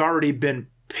premium's already been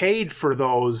paid for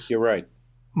those. You're right.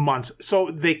 Months.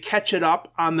 So they catch it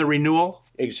up on the renewal?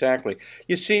 Exactly.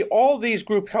 You see, all these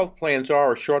group health plans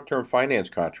are short-term finance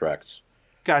contracts.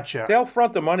 Gotcha. They'll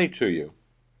front the money to you.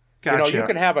 Gotcha.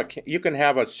 You can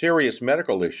have a serious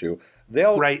medical issue.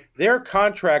 They're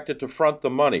contracted to front the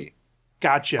money.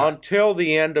 Gotcha. Until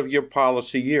the end of your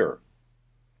policy year.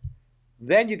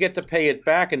 Then you get to pay it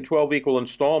back in 12 equal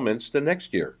installments the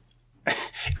next year.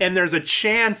 And there's a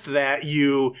chance that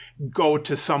you go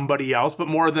to somebody else, but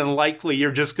more than likely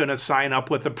you're just going to sign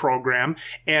up with the program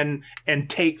and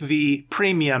take the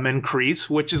premium increase,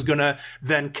 which is going to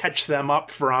then catch them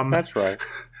up from That's right.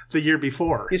 the year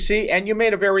before. You see, and you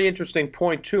made a very interesting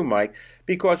point too, Mike,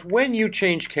 because when you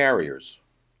change carriers,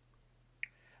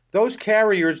 those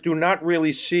carriers do not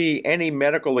really see any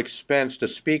medical expense to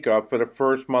speak of for the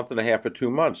first month and a half or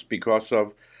 2 months because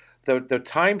of the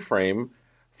time frame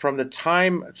from the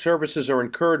time services are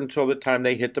incurred until the time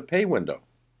they hit the pay window.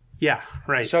 Yeah,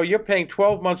 right. So you're paying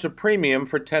 12 months of premium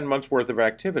for 10 months worth of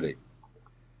activity.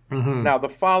 Mm-hmm. Now, the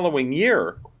following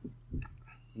year,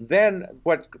 then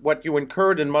what you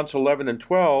incurred in months 11 and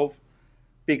 12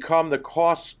 become the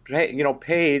costs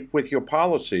paid with your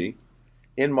policy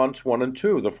in months 1 and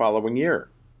 2 the following year.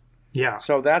 Yeah.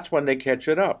 So that's when they catch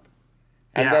it up.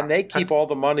 And then they keep all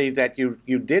the money that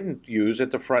you didn't use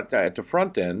at the front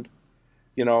end,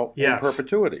 in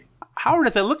perpetuity. Howard,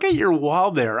 as I look at your wall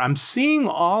there, I'm seeing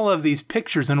all of these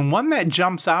pictures, and one that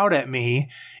jumps out at me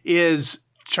is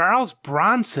Charles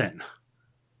Bronson.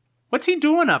 What's he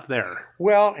doing up there?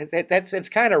 Well, it's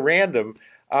kind of random.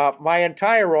 My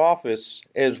entire office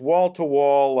is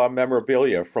wall-to-wall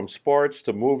memorabilia, from sports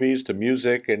to movies to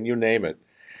music and you name it.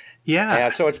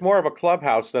 Yeah. So it's more of a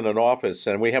clubhouse than an office,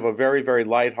 and we have a very, very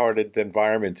lighthearted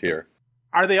environment here.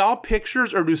 Are they all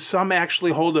pictures, or do some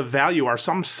actually hold a value? Are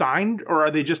some signed, or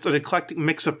are they just an eclectic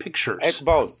mix of pictures? It's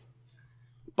both.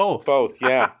 Both? Both,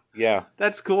 yeah, yeah.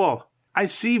 That's cool. I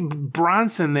see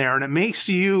Bronson there, and it makes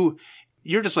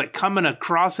you're just like coming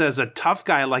across as a tough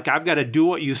guy, like I've got to do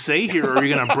what you say here or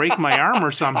you're going to break my arm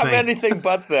or something. I'm anything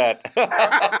but that.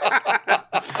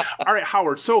 All right,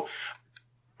 Howard. So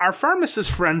our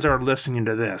pharmacist friends are listening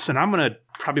to this, and I'm going to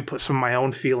probably put some of my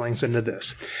own feelings into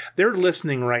this. They're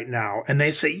listening right now, and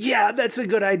they say, yeah, that's a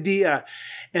good idea.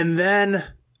 And then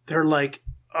they're like,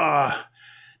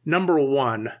 number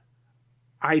one,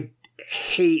 I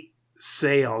hate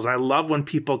sales. I love when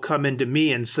people come into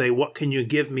me and say, what can you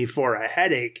give me for a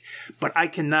headache? But I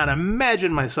cannot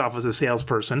imagine myself as a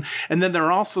salesperson. And then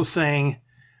they're also saying,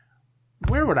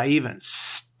 where would I even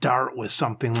start with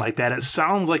something like that? It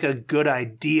sounds like a good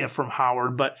idea from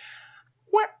Howard, but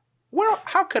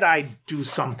how could I do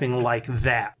something like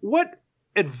that? What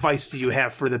advice do you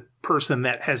have for the person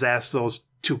that has asked those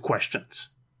two questions?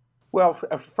 Well,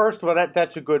 first of all,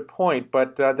 that's a good point,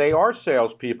 but they are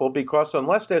salespeople because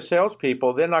unless they're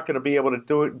salespeople, they're not going to be able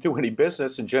to do any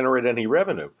business and generate any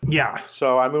revenue. Yeah.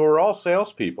 So, I mean, we're all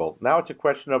salespeople. Now it's a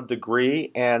question of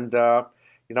degree and,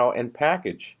 and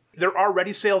package. They're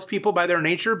already salespeople by their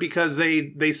nature because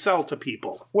they sell to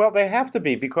people. Well, they have to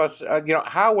be because,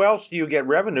 how else do you get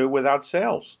revenue without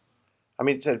sales? I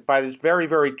mean, by this very,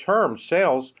 very term,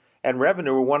 sales and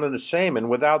revenue are one and the same. And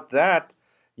without that,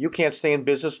 you can't stay in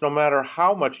business no matter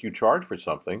how much you charge for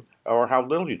something or how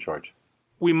little you charge.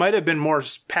 We might have been more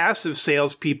passive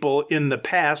salespeople in the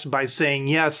past by saying,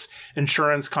 yes,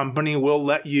 insurance company will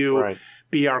let you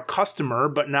be our customer,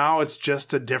 but now it's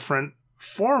just a different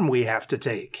form we have to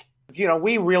take.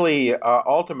 We really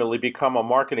ultimately become a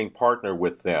marketing partner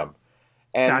with them.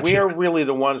 And Gotcha. we are really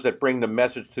the ones that bring the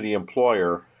message to the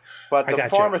employer. But the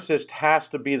pharmacist has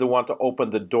to be the one to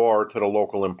open the door to the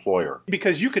local employer.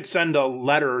 Because you could send a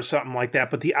letter or something like that,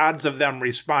 but the odds of them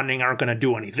responding aren't going to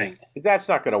do anything. That's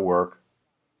not going to work.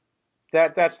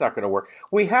 That's not going to work.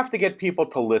 We have to get people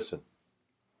to listen.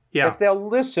 Yeah. If they'll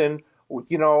listen, we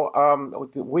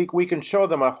can show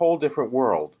them a whole different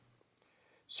world.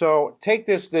 So take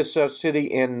this city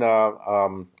in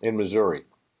Missouri.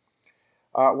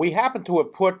 We happen to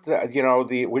have put,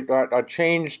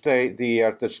 changed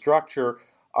the structure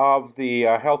of the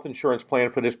health insurance plan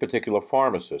for this particular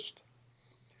pharmacist.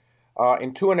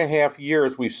 In 2.5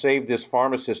 years, we've saved this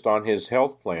pharmacist on his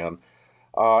health plan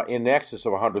in excess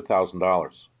of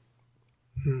 $100,000,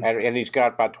 and he's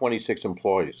got about 26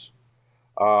 employees,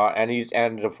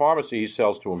 and the pharmacy he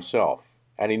sells to himself,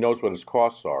 and he knows what his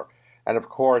costs are, and of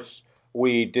course,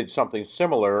 we did something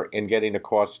similar in getting the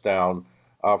costs down.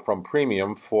 From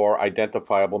premium for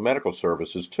identifiable medical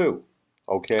services too.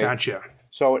 Okay. Gotcha.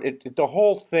 So the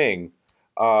whole thing,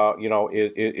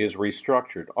 is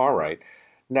restructured. All right.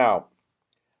 Now,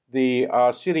 the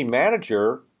city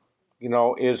manager,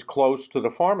 is close to the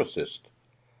pharmacist.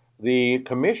 The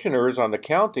commissioners on the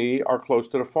county are close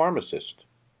to the pharmacist.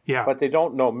 Yeah. But they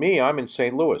don't know me. I'm in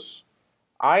St. Louis.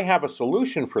 I have a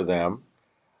solution for them.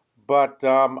 But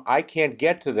I can't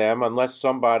get to them unless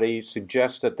somebody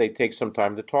suggests that they take some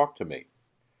time to talk to me.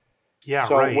 Yeah,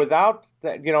 so without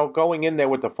that, going in there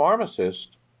with the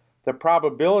pharmacist, the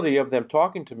probability of them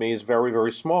talking to me is very,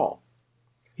 very small.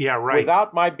 Yeah, right.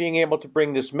 Without my being able to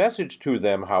bring this message to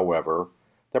them, however,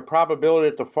 the probability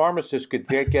that the pharmacist could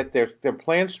get their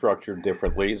plan structured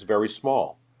differently is very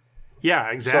small. Yeah,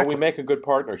 exactly. So we make a good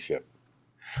partnership.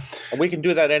 And we can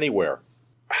do that anywhere.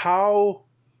 How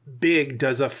big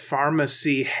does a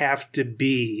pharmacy have to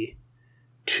be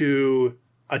to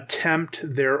attempt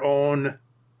their own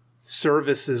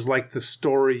services like the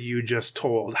story you just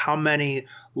told? How many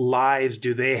lives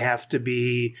do they have to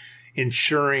be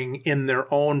insuring in their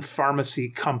own pharmacy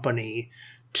company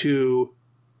to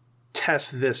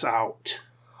test this out?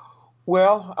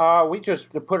 Well, we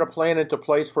just put a plan into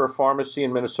place for a pharmacy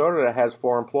in Minnesota that has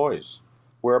 4 employees.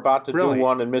 We're about to do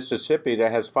one in Mississippi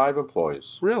that has 5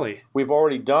 employees. Really? We've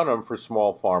already done them for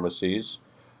small pharmacies.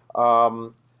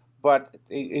 But,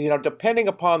 depending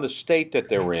upon the state that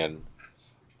they're in,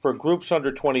 for groups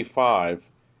under 25,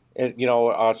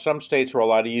 some states are a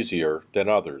lot easier than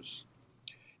others.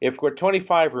 If we're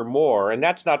 25 or more, and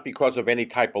that's not because of any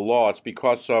type of law, it's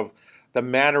because of the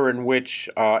manner in which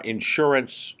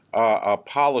insurance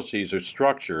policies are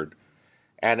structured,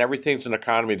 and everything's an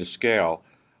economy to scale,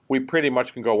 we pretty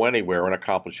much can go anywhere and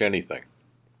accomplish anything.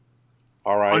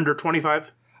 All right? Under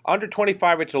 25? Under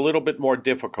 25, it's a little bit more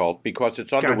difficult because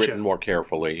it's underwritten more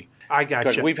carefully. I gotcha.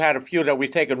 Because we've had a few that we've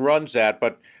taken runs at,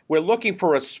 but we're looking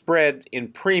for a spread in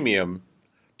premium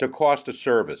to cost of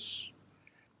service.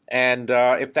 And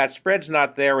if that spread's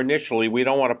not there initially, we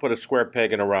don't want to put a square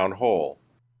peg in a round hole.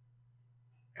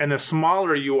 And the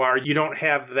smaller you are, you don't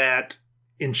have that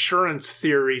insurance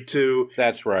theory to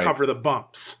cover the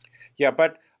bumps. Yeah,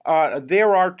 but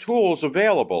there are tools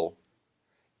available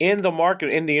in the market,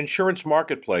 in the insurance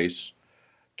marketplace,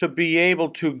 to be able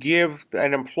to give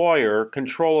an employer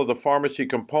control of the pharmacy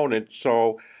component,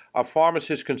 so a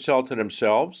pharmacist can sell to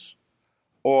themselves,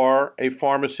 or a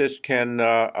pharmacist can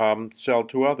sell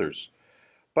to others.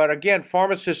 But again,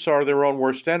 pharmacists are their own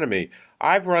worst enemy.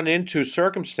 I've run into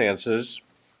circumstances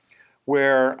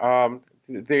where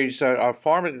there's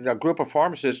a group of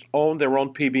pharmacists own their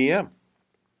own PBM,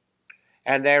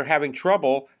 and they're having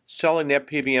trouble selling their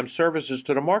PBM services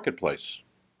to the marketplace.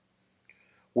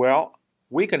 Well,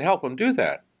 we can help them do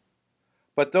that.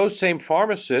 But those same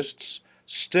pharmacists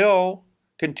still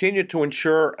continue to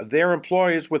insure their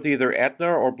employees with either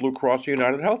Aetna or Blue Cross or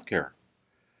United Healthcare.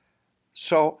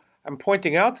 So I'm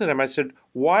pointing out to them, I said,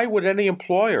 why would any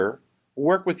employer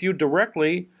work with you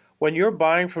directly when you're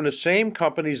buying from the same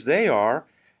companies they are,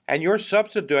 and you're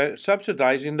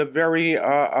subsidizing the very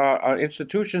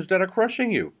institutions that are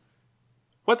crushing you?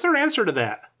 What's our answer to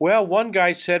that? Well, one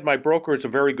guy said, my broker is a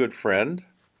very good friend,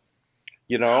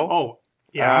 you know. Oh,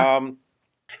 yeah.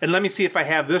 And let me see if I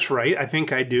have this right. I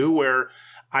think I do, where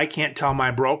I can't tell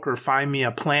my broker, find me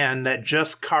a plan that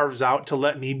just carves out to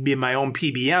let me be my own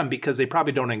PBM because they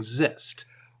probably don't exist.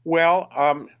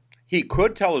 Well, he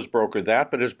could tell his broker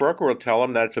that, but his broker will tell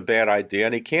him that it's a bad idea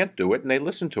and he can't do it, and they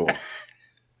listen to him.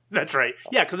 That's right.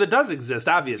 Yeah, because it does exist,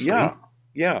 obviously.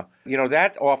 Yeah. You know,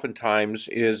 that oftentimes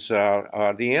is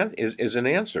an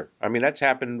answer. I mean, that's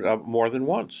happened more than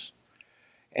once.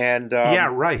 And yeah,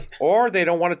 right. Or they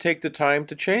don't want to take the time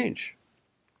to change.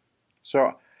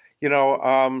 So, you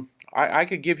know, I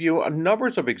could give you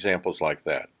numbers of examples like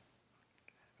that.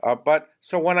 But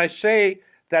so when I say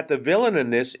that the villain in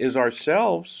this is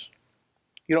ourselves,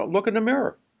 you know, look in the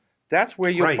mirror. That's where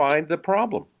you'll find the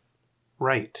problem.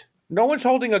 Right. No one's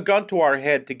holding a gun to our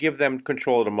head to give them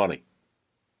control of the money.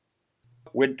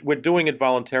 We're doing it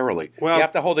voluntarily. Well, you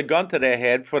have to hold a gun to their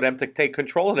head for them to take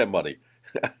control of their money.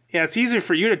 Yeah, it's easy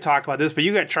for you to talk about this, but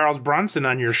you got Charles Bronson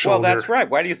on your shoulder. Well, that's right.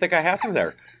 Why do you think I have him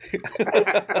there?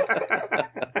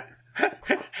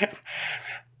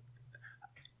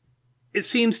 It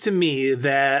seems to me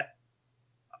that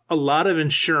a lot of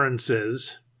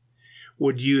insurances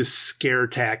would use scare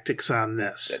tactics on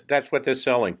this. That's what they're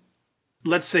selling.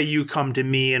 Let's say you come to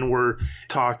me and we're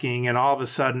talking, and all of a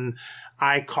sudden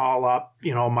I call up,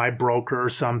 you know, my broker or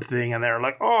something, and they're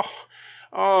like,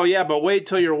 oh yeah, but wait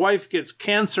till your wife gets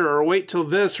cancer, or wait till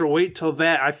this, or wait till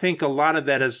that. I think a lot of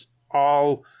that is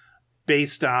all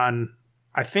based on,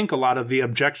 I think a lot of the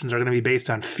objections are going to be based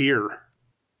on fear.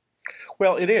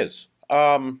 Well, it is.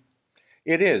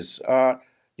 It is.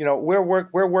 You know,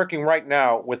 we're working right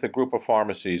now with a group of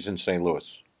pharmacies in St.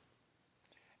 Louis.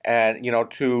 And, you know,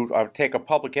 to take a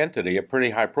public entity, a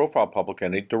pretty high-profile public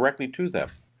entity, directly to them.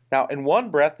 Now, in one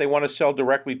breath, they want to sell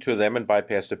directly to them and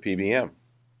bypass the PBM.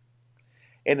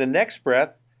 In the next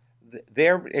breath,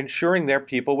 they're insuring their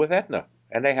people with Aetna,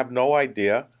 and they have no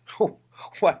idea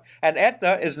what. And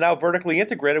Aetna is now vertically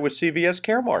integrated with CVS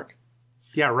Caremark.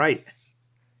 Yeah, right.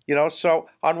 You know, so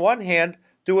on one hand,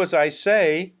 do as I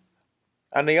say.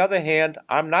 On the other hand,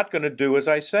 I'm not going to do as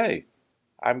I say.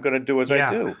 I'm going to do as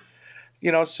I do.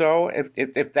 You know, so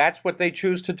if that's what they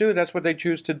choose to do, that's what they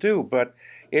choose to do. But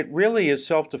it really is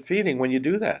self-defeating when you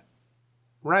do that.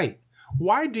 Right.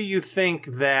 Why do you think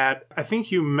that, I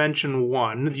think you mentioned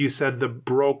one, you said the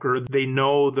broker, they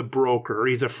know the broker,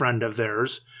 he's a friend of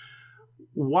theirs.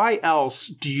 Why else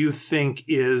do you think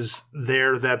is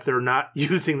there that they're not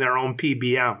using their own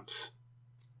PBMs?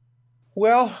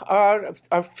 Well,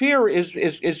 fear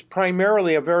is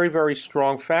primarily a very, very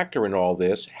strong factor in all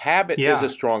this. Habit is a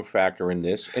strong factor in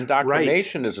this.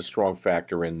 Indoctrination is a strong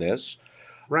factor in this.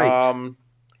 Right.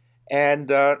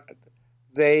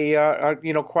 They,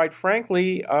 you know, quite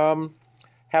frankly,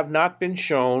 have not been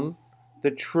shown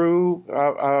the true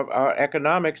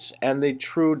economics and the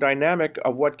true dynamic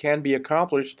of what can be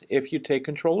accomplished if you take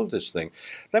control of this thing.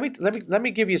 Let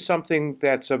me give you something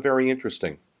that's very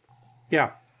interesting.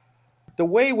 Yeah. The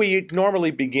way we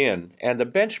normally begin and the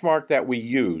benchmark that we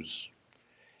use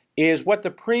is what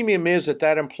the premium is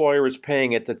that employer is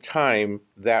paying at the time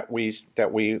that we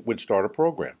would start a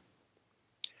program.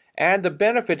 And the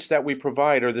benefits that we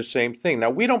provide are the same thing. Now,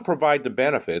 we don't provide the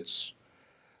benefits.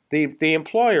 The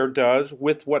employer does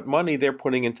with what money they're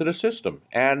putting into the system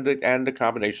and the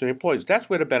combination of employees. That's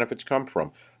where the benefits come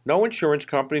from. No insurance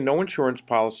company, no insurance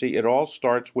policy. It all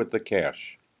starts with the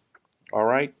cash. All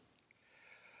right?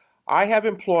 I have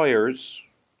employers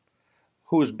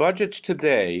whose budgets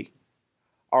today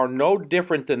are no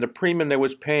different than the premium they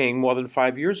was paying more than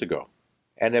 5 years ago.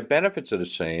 And their benefits are the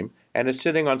same, and they're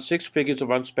sitting on 6 figures of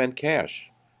unspent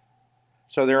cash.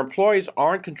 So their employees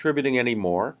aren't contributing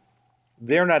anymore.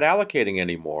 They're not allocating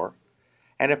anymore.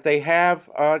 And if they have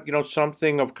you know,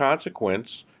 something of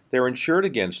consequence, they're insured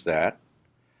against that.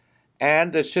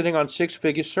 And they're sitting on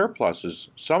 6-figure surpluses.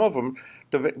 Some of them,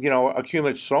 you know,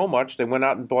 accumulate so much, they went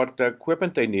out and bought the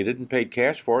equipment they needed and paid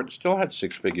cash for it and still had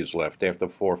 6 figures left after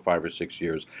 4, 5, or 6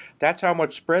 years. That's how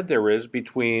much spread there is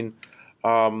between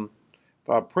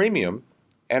premium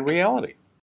and reality.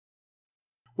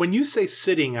 When you say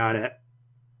sitting on it,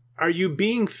 are you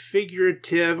being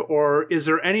figurative, or is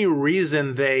there any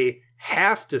reason they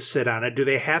have to sit on it? Do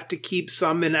they have to keep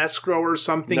some in escrow or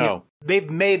something? No.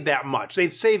 They've made that much.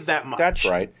 They've saved that much. That's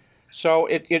right. So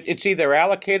it's either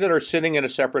allocated or sitting in a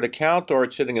separate account, or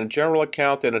it's sitting in a general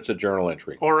account and it's a journal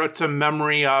entry. Or it's a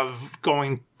memory of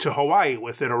going to Hawaii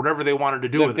with it, or whatever they wanted to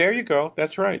do with it. There you go.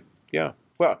 That's right. Yeah.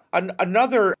 Well,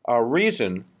 another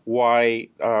reason why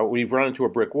we've run into a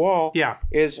brick wall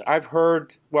is I've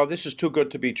heard, well, this is too good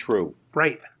to be true.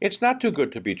 Right. It's not too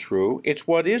good to be true. It's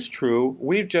what is true.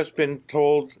 We've just been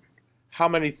told how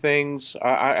many things,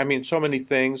 so many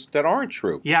things that aren't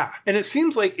true. Yeah. And it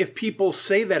seems like if people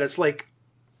say that, it's like,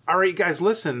 all right, guys,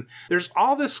 listen, there's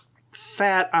all this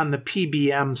fat on the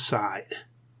PBM side.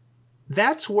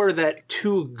 That's where that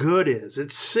too good is.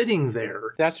 It's sitting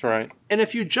there. That's right. And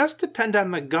if you just depend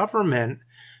on the government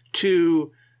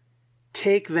to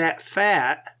take that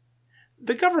fat,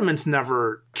 the government's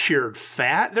never cured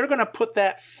fat. They're going to put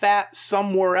that fat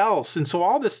somewhere else. And so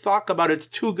all this talk about it's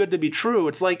too good to be true,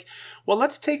 it's like, well,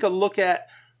 let's take a look at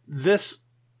this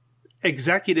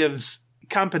executive's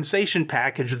compensation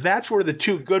package. That's where the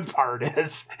too good part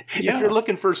is, if you're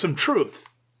looking for some truth.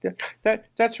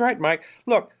 That's right, Mike.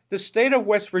 Look, the state of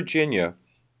West Virginia,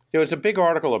 there was a big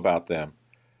article about them.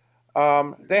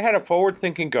 They had a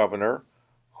forward-thinking governor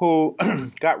who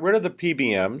got rid of the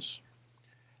PBMs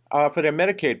for their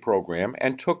Medicaid program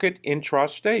and took it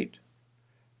intrastate.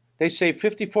 They saved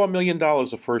 $54 million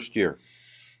the first year.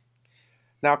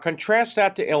 Now, contrast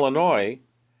that to Illinois,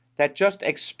 that just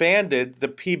expanded the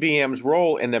PBM's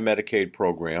role in the Medicaid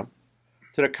program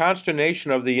to the consternation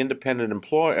of the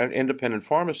independent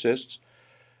pharmacists,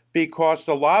 because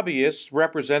the lobbyists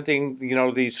representing,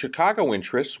 the Chicago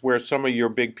interests, where some of your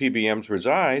big PBMs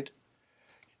reside,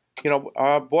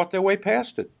 bought their way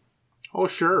past it. Oh,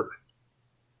 sure.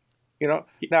 Now,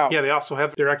 yeah, they also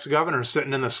have their ex-governor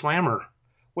sitting in the slammer.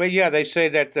 Well, yeah, they say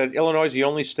that Illinois is the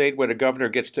only state where the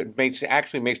governor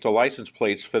actually makes the license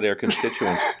plates for their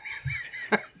constituents.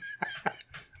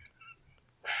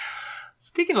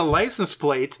 Speaking of license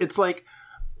plates, it's like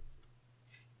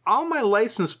all my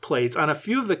license plates on a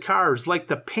few of the cars, like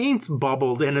the paint's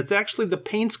bubbled and it's actually the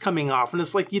paint's coming off. And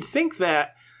it's like you'd think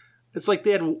that it's like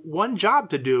they had one job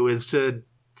to do is to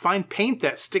find paint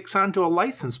that sticks onto a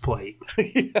license plate.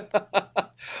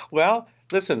 Well,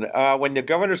 listen, when the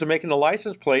governors are making the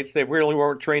license plates, they really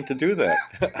weren't trained to do that.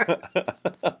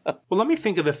 Well, let me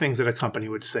think of the things that a company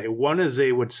would say. One is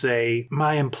they would say,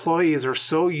 my employees are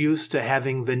so used to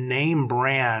having the name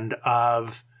brand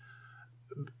of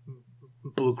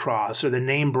Blue Cross or the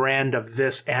name brand of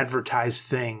this advertised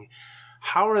thing.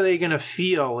 How are they going to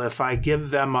feel if I give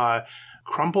them a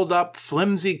crumpled up,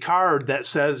 flimsy card that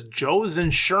says Joe's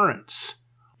Insurance?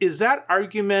 Is that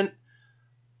argument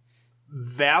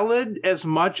valid as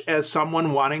much as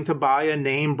someone wanting to buy a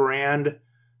name brand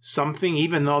something,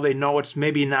 even though they know it's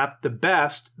maybe not the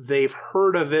best? They've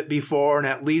heard of it before, and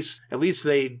at least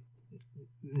they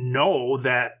know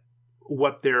that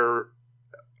what their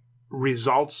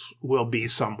results will be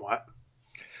somewhat.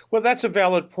 Well, that's a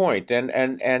valid point, and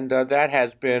that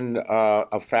has been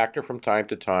a factor from time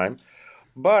to time.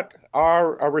 But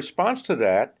our response to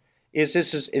that is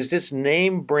this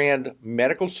name brand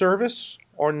medical service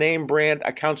or name brand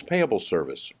accounts payable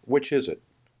service? Which is it?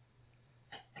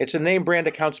 It's a name brand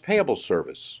accounts payable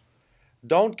service.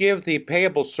 Don't give the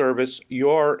payable service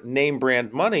your name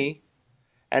brand money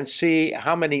and see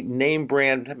how many name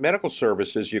brand medical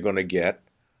services you're going to get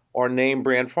or name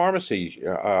brand pharmacy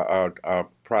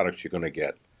products you're going to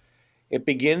get. It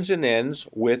begins and ends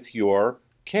with your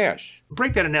cash.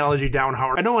 Break that analogy down,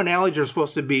 Howard. I know analogies are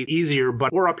supposed to be easier,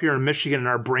 but we're up here in Michigan and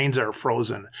our brains are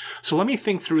frozen. So let me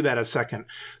think through that a second.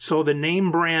 So the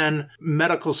name brand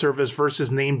medical service versus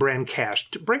name brand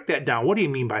cash. To break that down, what do you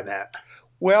mean by that?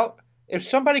 Well, if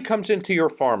somebody comes into your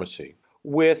pharmacy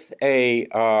with a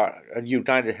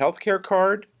United Healthcare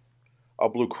card, a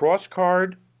Blue Cross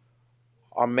card,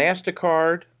 a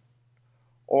MasterCard,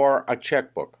 or a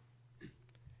checkbook,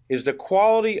 is the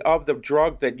quality of the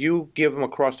drug that you give them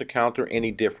across the counter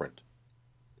any different?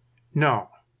 No.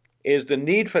 Is the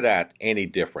need for that any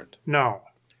different? No.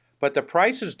 But the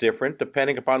price is different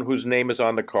depending upon whose name is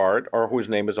on the card or whose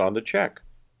name is on the check.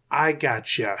 I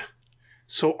gotcha.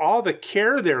 So all the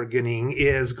care they're getting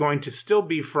is going to still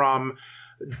be from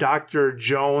Dr.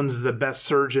 Jones, the best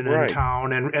surgeon in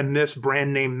town, and this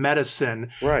brand name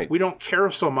medicine. Right. We don't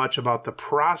care so much about the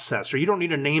processor. You don't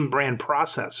need a name brand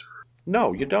processor.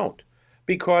 No, you don't.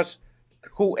 Because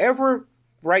whoever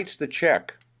writes the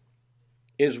check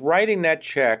is writing that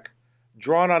check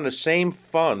drawn on the same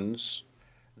funds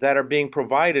that are being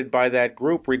provided by that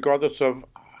group, regardless of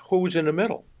who's in the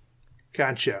middle.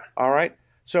 Gotcha. All right?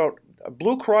 So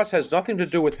Blue Cross has nothing to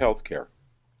do with healthcare.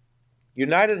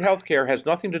 United Healthcare has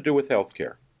nothing to do with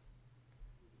healthcare.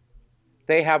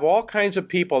 They have all kinds of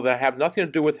people that have nothing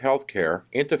to do with healthcare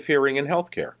interfering in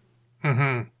healthcare.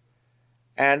 Mm-hmm.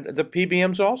 And the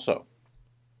PBMs also.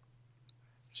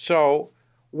 So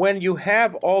when you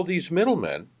have all these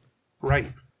middlemen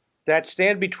that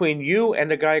stand between you and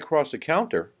the guy across the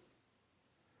counter,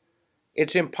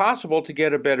 it's impossible to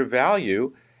get a better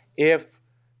value if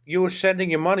you were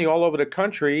sending your money all over the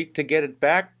country to get it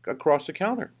back across the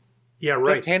counter. Yeah,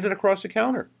 right. Just hand it across the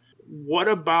counter. What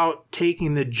about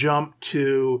taking the jump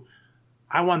to,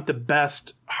 I want the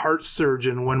best heart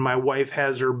surgeon when my wife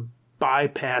has her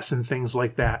bypass and things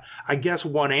like that? I guess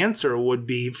one answer would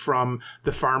be from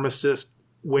the pharmacist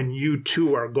when you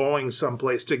two are going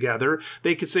someplace together.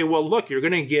 They could say, well, look, you're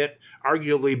going to get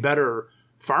arguably better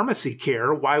pharmacy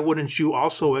care. Why wouldn't you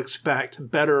also expect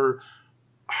better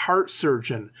heart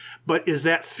surgeon? But is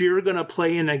that fear going to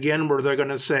play in again where they're going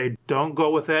to say, don't go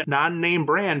with that non-name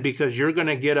brand because you're going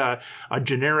to get a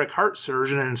generic heart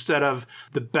surgeon instead of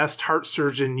the best heart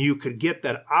surgeon you could get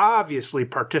that obviously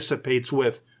participates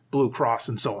with Blue Cross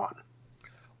and so on?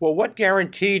 Well, what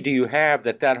guarantee do you have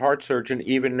that that heart surgeon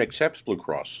even accepts Blue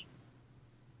Cross?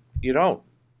 You don't.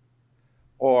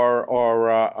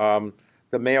 Or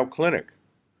the Mayo Clinic.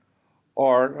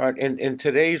 Or in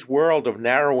today's world of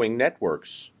narrowing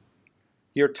networks,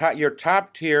 your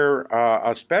top tier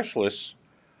specialists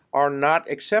are not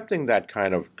accepting that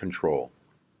kind of control.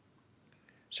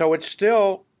 So it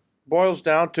still boils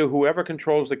down to whoever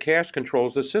controls the cash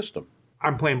controls the system.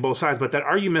 I'm playing both sides, but that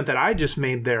argument that I just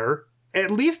made there,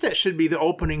 at least that should be the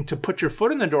opening to put your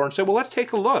foot in the door and say, well, let's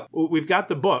take a look. We've got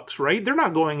the books, right? They're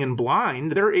not going in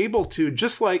blind. They're able to,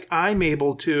 just like I'm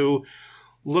able to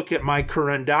look at my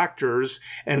current doctors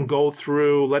and go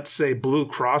through, let's say, Blue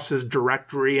Cross's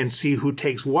directory and see who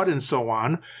takes what and so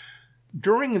on.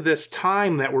 During this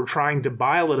time that we're trying to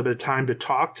buy a little bit of time to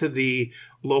talk to the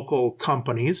local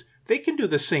companies, they can do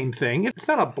the same thing. It's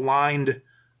not a blind...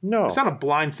 No. It's not a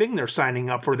blind thing they're signing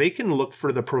up for. They can look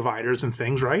for the providers and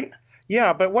things, right?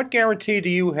 Yeah, but what guarantee do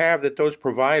you have that those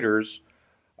providers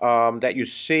that you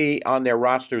see on their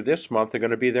roster this month are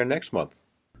going to be there next month?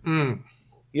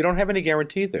 You don't have any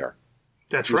guarantee there.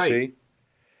 That's right. See?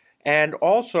 And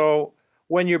also,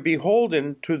 when you're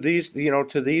beholden to these,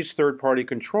 to these third-party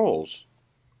controls,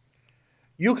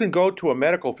 you can go to a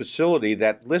medical facility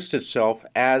that lists itself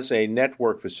as a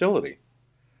network facility.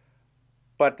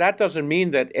 But that doesn't mean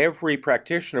that every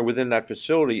practitioner within that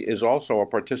facility is also a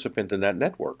participant in that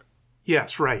network.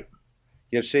 Yes, right.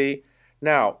 You see?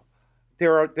 Now,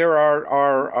 there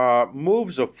are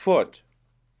moves afoot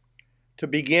to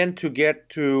begin to get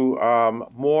to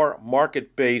more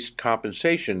market-based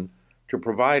compensation to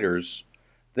providers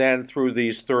than through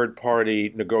these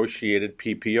third-party negotiated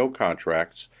PPO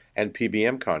contracts and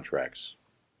PBM contracts.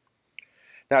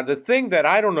 Now, the thing that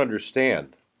I don't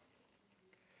understand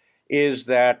is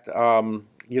that,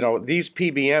 these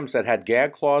PBMs that had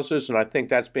gag clauses, and I think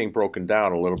that's being broken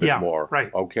down a little bit more.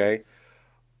 Right. Okay.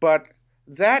 But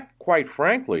that, quite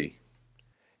frankly,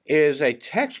 is a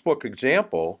textbook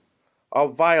example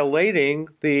of violating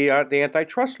the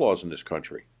antitrust laws in this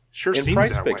country. Sure in seems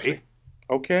price that fixing. way.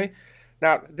 Okay.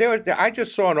 Now, I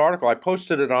just saw an article. I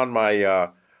posted it on my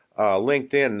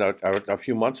LinkedIn a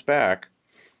few months back,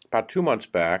 about 2 months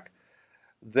back,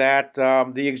 that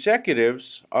the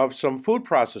executives of some food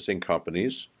processing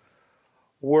companies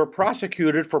were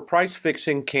prosecuted for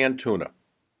price-fixing canned tuna.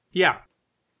 Yeah.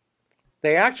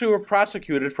 They actually were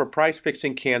prosecuted for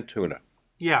price-fixing canned tuna.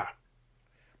 Yeah.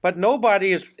 But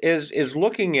nobody is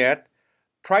looking at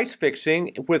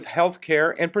price-fixing with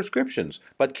healthcare and prescriptions.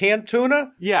 But canned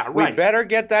tuna? Yeah, right. We better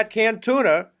get that canned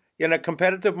tuna in a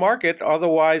competitive market,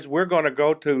 otherwise we're going to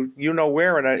go to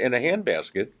you-know-where in a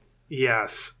handbasket.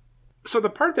 Yes. So the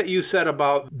part that you said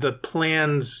about the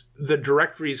plans, the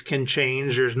directories can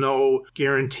change. There's no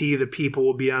guarantee that people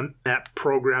will be on that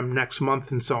program next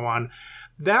month and so on.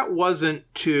 That wasn't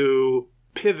to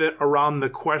pivot around the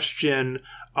question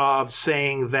of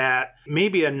saying that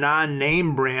maybe a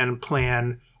non-name brand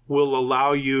plan will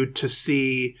allow you to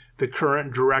see the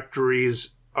current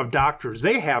directories of doctors.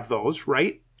 They have those,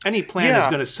 right? Any plan is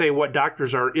going to say what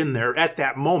doctors are in there at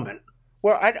that moment.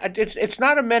 Well, it's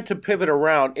not meant to pivot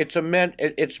around. It's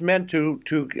meant to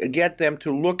get them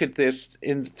to look at this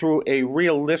through a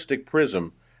realistic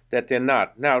prism that they're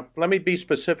not. Now, let me be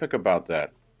specific about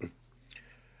that.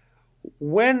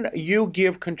 When you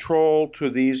give control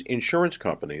to these insurance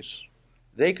companies,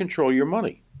 they control your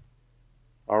money.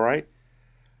 All right?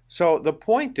 So the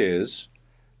point is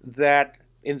that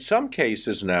in some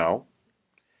cases now,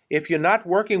 if you're not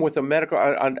working with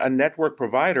a network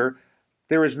provider,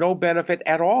 there is no benefit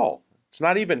at all. It's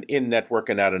not even in-network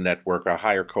and out-of-network, a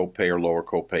higher copay or lower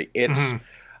copay. It's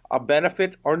a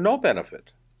benefit or no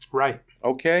benefit. Right.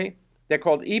 Okay? They're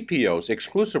called EPOs,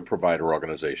 exclusive provider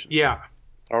organizations. Yeah.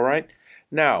 All right?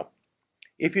 Now,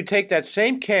 if you take that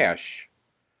same cash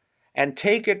and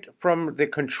take it from the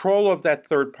control of that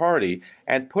third party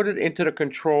and put it into the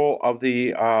control of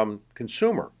the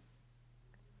consumer,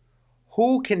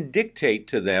 who can dictate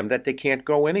to them that they can't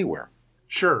go anywhere?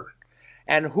 Sure.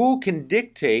 And who can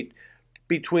dictate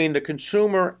between the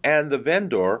consumer and the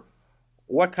vendor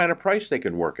what kind of price they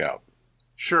can work out?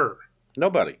 Sure.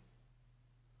 Nobody.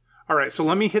 All right, so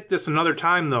let me hit this another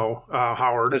time, though,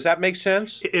 Howard. Does that make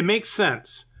sense? It makes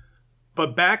sense.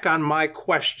 But back on my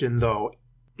question, though,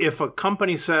 if a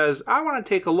company says, I want to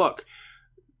take a look,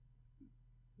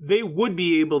 they would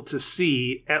be able to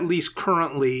see, at least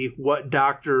currently, what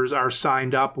doctors are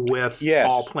signed up with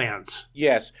all plans.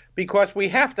 Yes, because we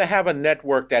have to have a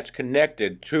network that's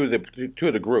connected to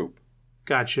the group.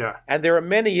 Gotcha. And there are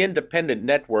many independent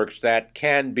networks that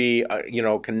can be,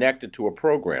 connected to a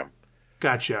program.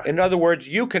 Gotcha. In other words,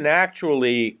 you can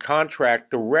actually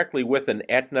contract directly with an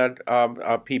Aetna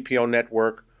PPO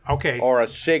network, or a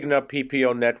Cigna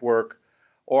PPO network,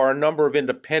 or a number of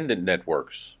independent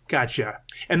networks. Gotcha.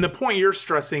 And the point you're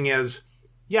stressing is,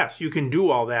 yes, you can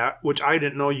do all that, which I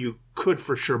didn't know you could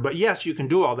for sure, but yes, you can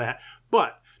do all that.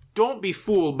 But don't be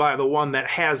fooled by the one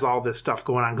that has all this stuff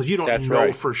going on, because you don't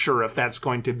know for sure if that's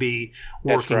going to be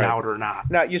working out or not.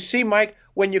 Now, you see, Mike,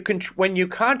 when you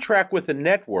contract with a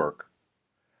network,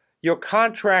 you're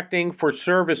contracting for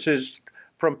services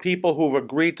from people who've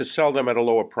agreed to sell them at a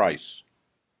lower price.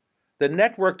 The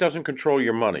network doesn't control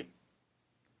your money.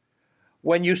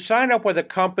 When you sign up with a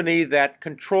company that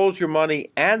controls your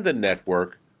money and the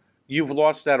network, you've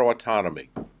lost that autonomy.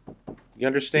 You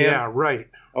understand? Yeah, right.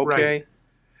 Okay. Right.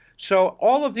 So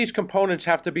all of these components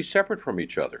have to be separate from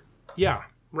each other. Yeah,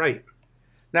 right.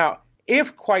 Now,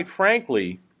 if, quite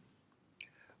frankly,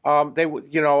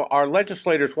 our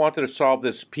legislators wanted to solve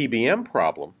this PBM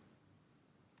problem,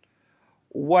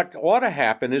 what ought to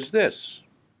happen is this: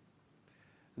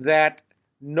 that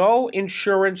no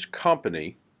insurance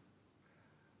company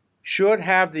should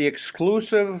have the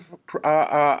exclusive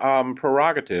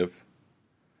prerogative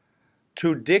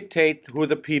to dictate who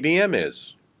the PBM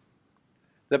is.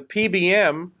 The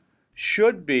PBM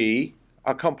should be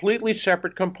a completely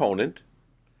separate component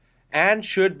and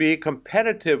should be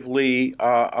competitively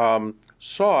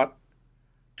sought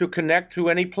to connect to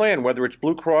any plan, whether it's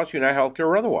Blue Cross, United Healthcare,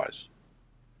 or otherwise.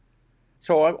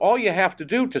 So all you have to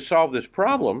do to solve this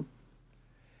problem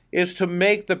is to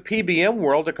make the PBM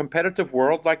world a competitive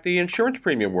world like the insurance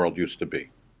premium world used to be.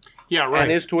 Yeah, right.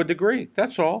 And is to a degree.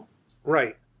 That's all.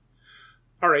 Right.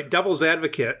 All right, devil's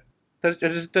advocate.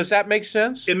 Does that make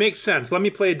sense? It makes sense. Let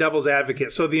me play devil's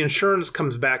advocate. So the insurance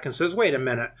comes back and says, wait a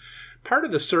minute. Part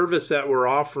of the service that we're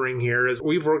offering here is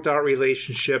we've worked out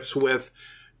relationships with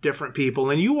different people,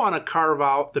 and you want to carve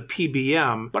out the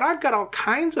PBM, but I've got all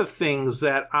kinds of things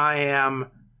that I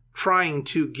am trying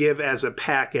to give as a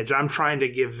package. I'm trying to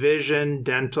give vision,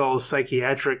 dental,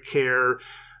 psychiatric care,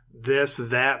 this,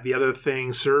 that, the other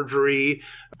thing, surgery,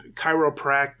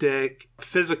 chiropractic,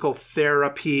 physical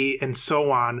therapy, and so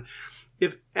on.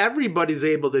 If everybody's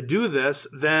able to do this,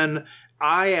 then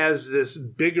I, as this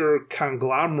bigger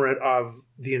conglomerate of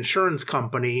the insurance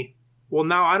company, well,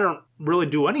 now I don't really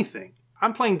do anything.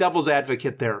 I'm playing devil's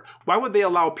advocate there. Why would they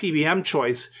allow PBM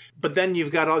choice, but then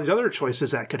you've got all these other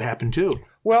choices that could happen too?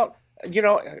 Well,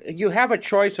 you have a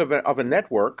choice of a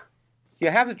network. You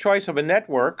have the choice of a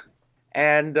network,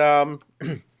 and a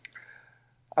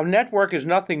network is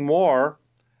nothing more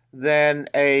than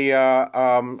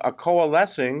a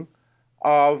coalescing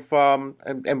of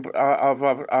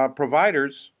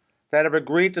providers that have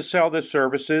agreed to sell their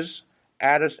services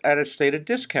at a stated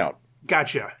discount.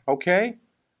 Gotcha. Okay.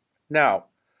 Now,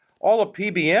 all a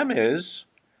PBM is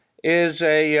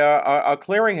a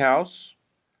clearinghouse,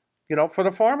 for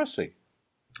the pharmacy.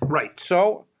 Right.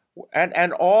 So,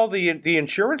 and all the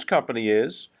insurance company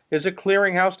is a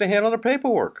clearinghouse to handle the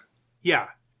paperwork. Yeah.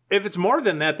 If it's more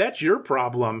than that, that's your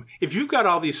problem. If you've got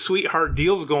all these sweetheart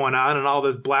deals going on and all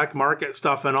this black market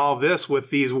stuff and all this with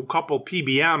these couple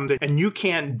PBMs, and you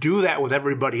can't do that with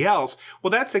everybody else,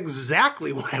 well, that's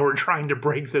exactly why we're trying to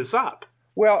break this up.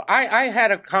 Well, I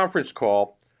had a conference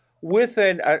call with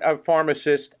a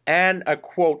pharmacist and a,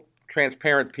 quote,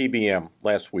 transparent PBM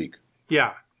last week.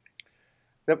 Yeah.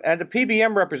 And the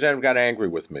PBM representative got angry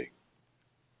with me,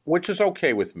 which is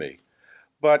okay with me.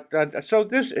 But so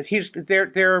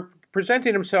they're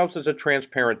presenting themselves as a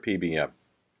transparent PBM.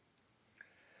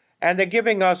 And they're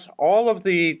giving us all of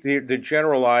the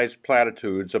generalized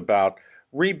platitudes about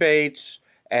rebates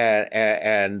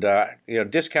and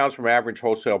discounts from average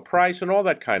wholesale price and all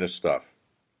that kind of stuff.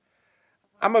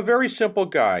 I'm a very simple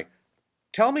guy.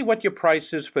 Tell me what your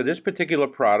price is for this particular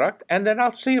product, and then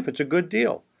I'll see if it's a good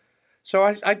deal. So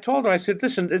I told him, I said,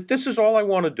 listen, this is all I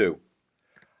want to do.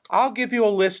 I'll give you a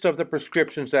list of the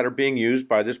prescriptions that are being used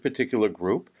by this particular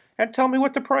group and tell me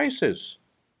what the price is.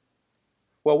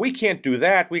 Well, we can't do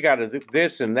that. We got to do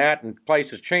this and that, and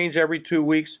prices change every 2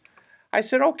 weeks. I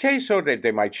said, okay, so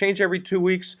they might change every 2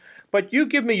 weeks, but you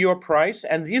give me your price,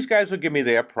 and these guys will give me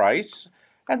their price,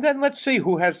 and then let's see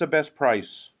who has the best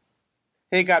price.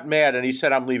 He got mad, and he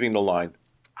said, I'm leaving the line.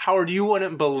 Howard, you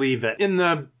wouldn't believe it. In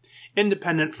the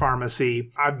independent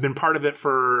pharmacy, I've been part of it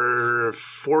for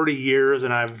 40 years,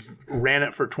 and I've ran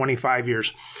it for 25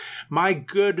 years. My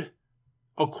good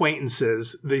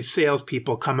acquaintances, these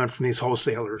salespeople coming from these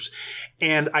wholesalers,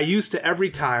 and I used to, every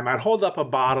time, I'd hold up a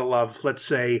bottle of, let's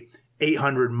say,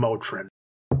 800 Motrin,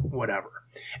 whatever,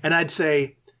 and I'd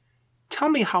say, tell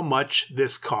me how much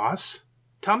this costs.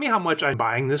 Tell me how much I'm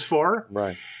buying this for.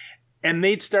 Right. And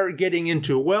they'd start getting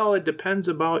into, well, it depends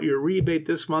about your rebate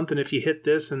this month, and if you hit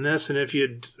this, and if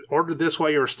you'd ordered this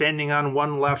while you were standing on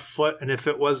one left foot, and if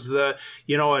it was a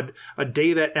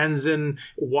day that ends in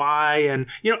Y, and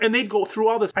they'd go through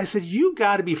all this. I said, you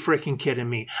got to be freaking kidding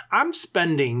me. I'm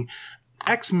spending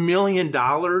X million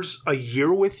dollars a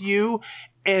year with you,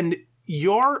 and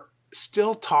you're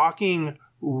still talking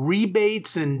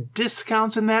rebates and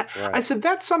discounts and that. Right. I said,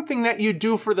 that's something that you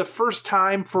do for the first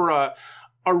time for a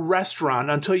restaurant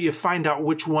until you find out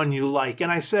which one you like.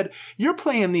 And I said, you're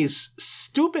playing these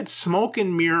stupid smoke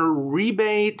and mirror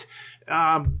rebate,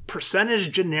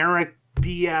 percentage generic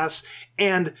BS,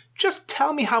 and just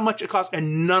tell me how much it costs.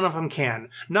 And none of them can.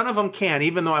 None of them can,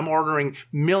 even though I'm ordering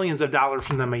millions of dollars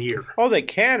from them a year. Oh, they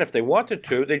can if they wanted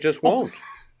to. They just won't.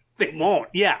 They won't.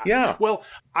 Yeah. Yeah. Well,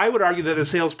 I would argue that a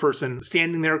salesperson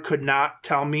standing there could not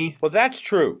tell me. Well, that's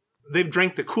true. They've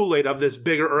drank the Kool-Aid of this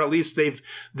bigger, or at least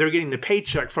they're getting the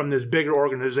paycheck from this bigger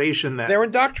organization that they're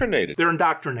indoctrinated. They're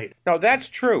indoctrinated. No, that's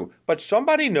true. But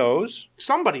somebody knows.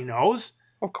 Somebody knows.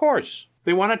 Of course.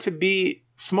 They want it to be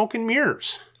smoke and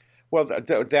mirrors. Well,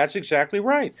 that's exactly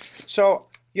right. So,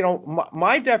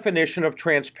 my definition of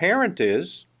transparent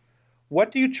is,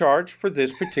 what do you charge for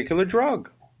this particular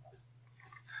drug?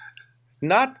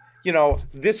 Not,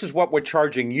 this is what we're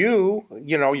charging you,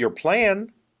 your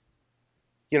plan.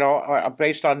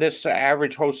 Based on this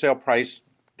average wholesale price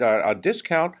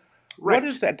discount. Right. What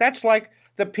is that? That's like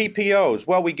the PPOs.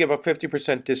 Well, we give a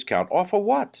 50% discount. Off of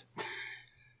what?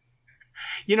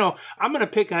 I'm going to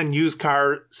pick on used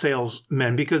car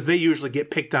salesmen because they usually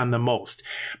get picked on the most.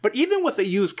 But even with a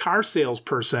used car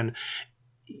salesperson,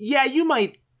 yeah, you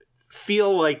might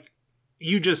feel like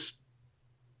you just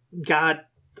got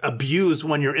abused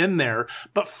when you're in there.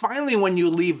 But finally, when you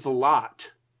leave the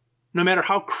lot, no matter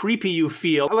how creepy you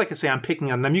feel, like I say, I'm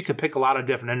picking on them. You could pick a lot of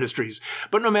different industries.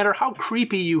 But no matter how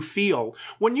creepy you feel,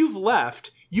 when you've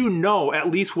left, you know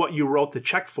at least what you wrote the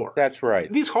check for. That's right.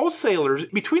 These wholesalers,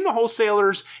 between the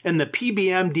wholesalers and the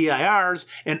PBM DIRs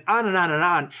and on and on and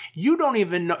on, you don't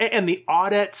even know, and the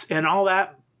audits and all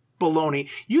that baloney,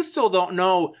 you still don't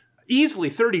know easily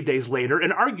 30 days later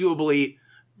and arguably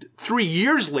 3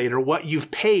 years later what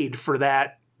you've paid for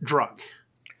that drug.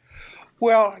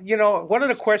 Well, one of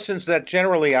the questions that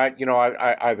generally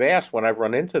I've asked when I've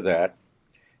run into that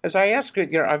is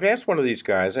I've asked one of these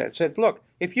guys. I said, look,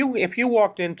 if you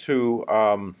walked into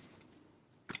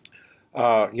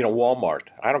Walmart,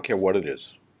 I don't care what it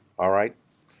is, all right,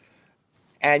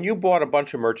 and you bought a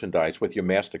bunch of merchandise with your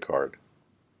MasterCard,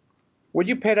 would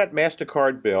you pay that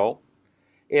MasterCard bill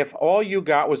if all you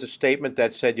got was a statement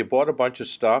that said you bought a bunch of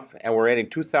stuff and we're adding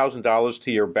 $2,000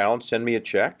 to your balance, send me a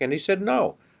check? And he said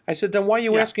no. I said, then why are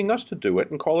you asking us to do it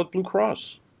and call it Blue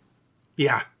Cross?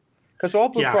 Yeah. Because all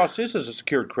Blue Cross is a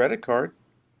secured credit card.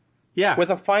 Yeah. With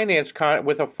a finance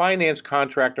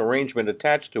contract arrangement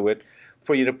attached to it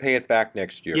for you to pay it back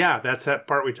next year. Yeah, that's that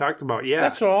part we talked about. Yeah.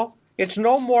 That's all. It's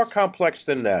no more complex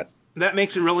than that. That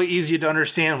makes it really easy to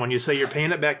understand when you say you're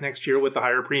paying it back next year with the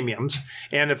higher premiums.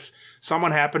 And if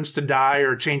someone happens to die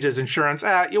or changes insurance,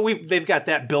 they've got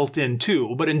that built in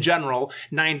too. But in general,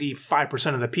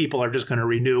 95% of the people are just going to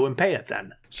renew and pay it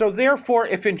then. So therefore,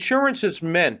 if insurance is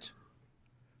meant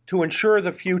to insure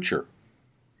the future,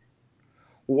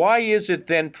 why is it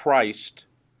then priced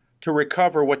to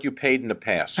recover what you paid in the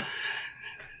past?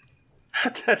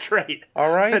 That's right.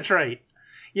 All right? That's right.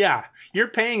 Yeah, you're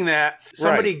paying that.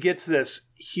 Somebody gets this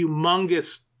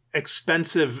humongous,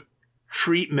 expensive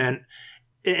treatment,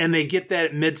 and they get that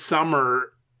at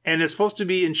midsummer, and it's supposed to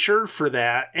be insured for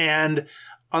that. And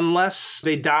unless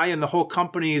they die and the whole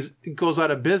company goes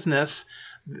out of business,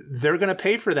 they're going to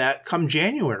pay for that come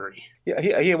January.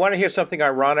 Yeah, you want to hear something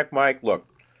ironic, Mike? Look,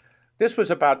 this was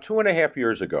about 2.5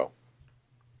 years ago,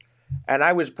 and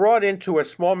I was brought into a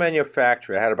small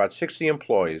manufacturer. I had about 60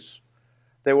 employees.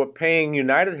 They were paying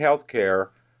United Healthcare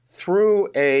through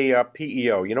a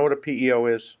PEO. You know what a PEO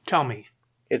is? Tell me.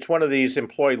 It's one of these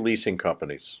employee leasing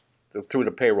companies, through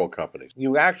the payroll companies.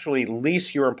 You actually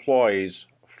lease your employees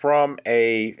from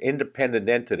a independent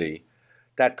entity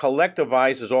that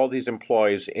collectivizes all these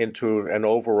employees into an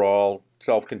overall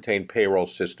self-contained payroll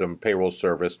system, payroll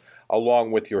service,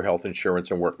 along with your health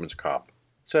insurance and workman's comp.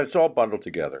 So it's all bundled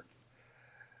together.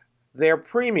 Their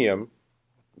premium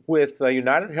with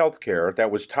United Healthcare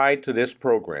that was tied to this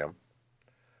program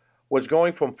was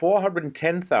going from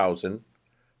 $410,000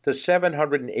 to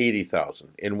 $780,000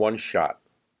 in one shot.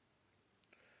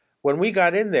 When we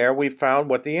got in there, we found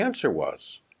what the answer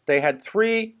was. They had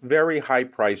 3 very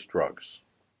high-priced drugs.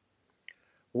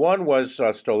 One was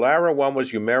Stelara, one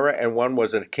was Humira, and one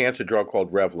was a cancer drug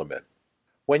called Revlimid.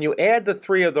 When you add the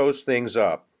 3 of those things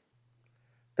up,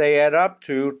 they add up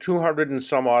to $200 and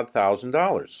some odd thousand.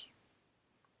 All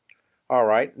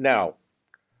right, now,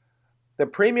 the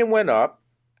premium went up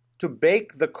to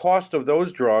bake the cost of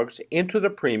those drugs into the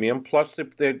premium plus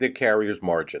the carrier's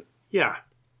margin. Yeah.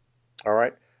 All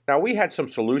right. Now, we had some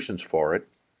solutions for it,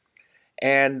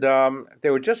 and they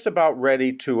were just about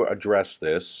ready to address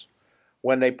this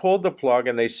when they pulled the plug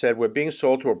and they said, we're being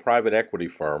sold to a private equity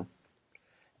firm,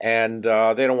 and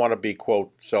they don't want to be,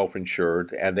 quote,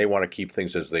 self-insured, and they want to keep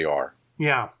things as they are.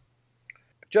 Yeah.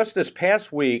 Just this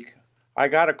past week, I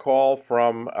got a call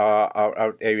from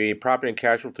a property and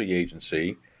casualty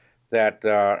agency that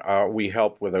we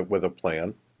help with a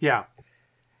plan. Yeah.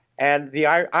 And the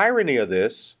irony of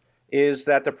this is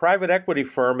that the private equity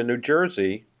firm in New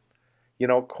Jersey,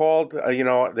 called,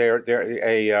 they're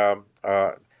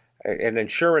an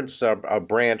insurance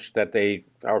branch that they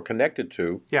are connected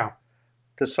to. Yeah.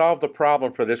 To solve the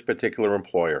problem for this particular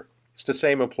employer. It's the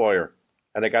same employer,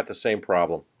 and they got the same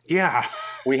problem. Yeah.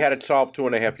 We had it solved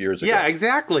 2.5 years ago. Yeah,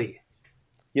 exactly.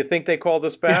 You think they called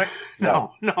us back?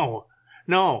 No, not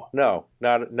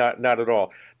at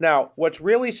all. Now, what's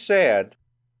really sad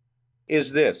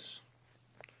is this.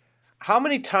 How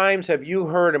many times have you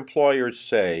heard employers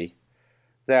say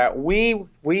that we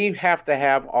have to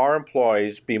have our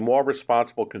employees be more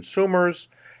responsible consumers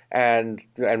and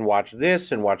watch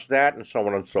this and watch that and so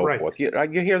on and so forth?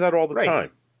 You hear that all the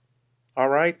time. All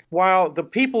right? While the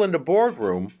people in the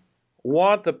boardroom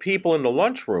want the people in the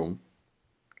lunchroom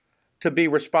to be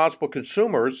responsible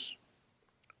consumers,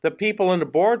 the people in the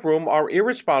boardroom are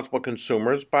irresponsible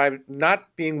consumers by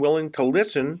not being willing to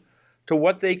listen to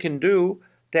what they can do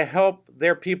to help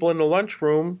their people in the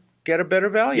lunchroom get a better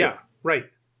value. Yeah, right.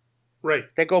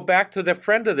 They go back to their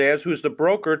friend of theirs who's the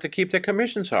broker to keep their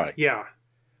commissions high. Yeah.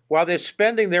 While they're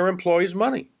spending their employees'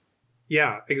 money.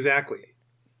 Yeah, exactly.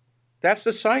 That's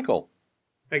the cycle.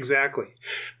 Exactly.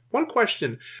 One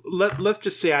question. Let's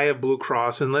just say I have Blue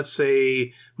Cross, and let's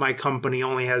say my company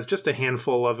only has just a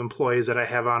handful of employees that I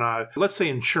have on a, let's say,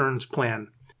 insurance plan.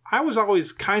 I was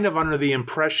always kind of under the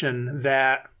impression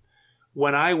that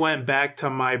when I went back to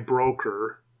my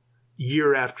broker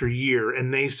year after year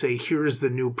and they say, here's the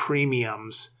new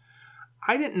premiums,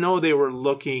 I didn't know they were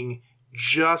looking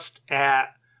just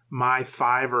at my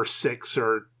 5 or 6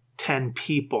 or 10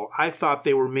 people. I thought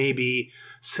they were maybe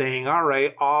saying, all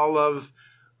right, all of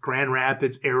Grand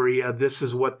Rapids area, this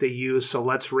is what they use, so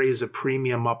let's raise a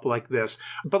premium up like this.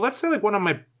 But let's say like one of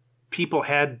my people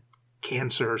had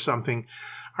cancer or something.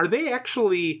 Are they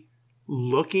actually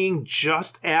looking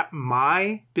just at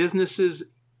my business's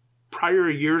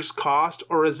prior year's cost,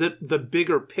 or is it the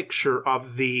bigger picture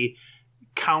of the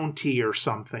county or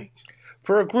something?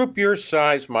 For a group your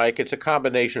size, Mike, it's a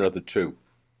combination of the two.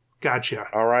 Gotcha.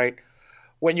 All right.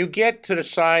 When you get to the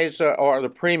size or the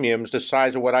premiums, the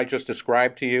size of what I just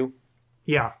described to you,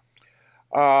 yeah,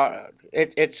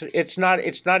 it's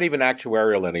not even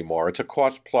actuarial anymore. It's a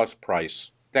cost plus price.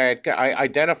 That I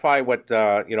identify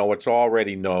what's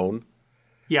already known.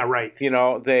 Yeah, right.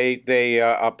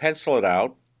 They pencil it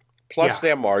out, plus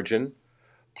their margin,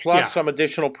 plus some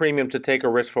additional premium to take a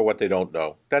risk for what they don't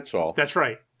know. That's all. That's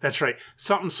right.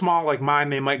 Something small like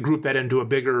mine, they might group that into a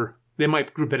bigger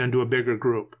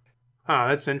group. Oh,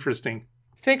 that's interesting.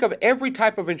 Think of every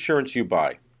type of insurance you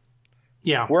buy.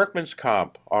 Yeah. Workman's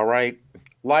comp, all right?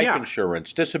 Life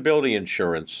insurance, disability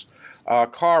insurance,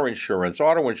 car insurance,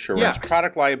 auto insurance,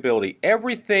 product liability.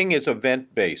 Everything is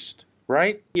event-based,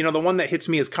 right? The one that hits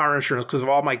me is car insurance because of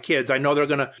all my kids. I know they're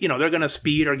gonna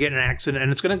speed or get in an accident,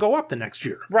 and it's gonna go up the next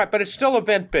year. Right, but it's still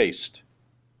event-based.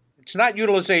 It's not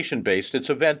utilization-based.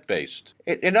 It's event-based.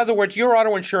 In other words, your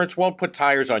auto insurance won't put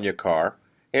tires on your car.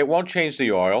 It won't change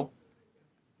the oil.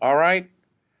 All right?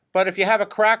 But if you have a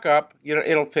crack up,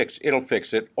 it'll fix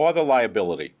it, or the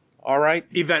liability. All right?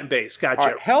 Event-based, gotcha. All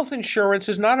right. Health insurance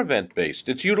is not event-based.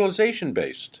 It's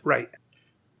utilization-based. Right.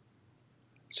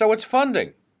 So it's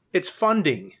funding. It's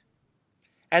funding.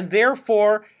 And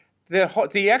therefore,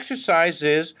 the exercise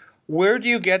is, where do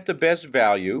you get the best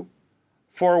value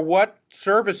for what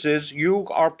services you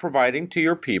are providing to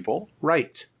your people?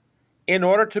 Right. In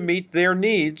order to meet their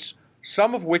needs,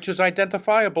 some of which is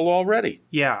identifiable already.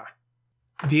 Yeah.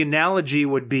 The analogy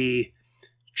would be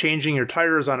changing your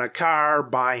tires on a car,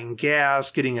 buying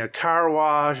gas, getting a car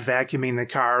wash, vacuuming the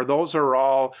car. Those are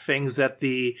all things that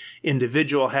the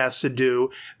individual has to do.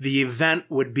 The event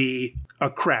would be a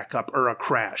crack up or a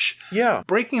crash. Yeah.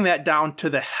 Breaking that down to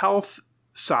the health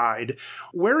side,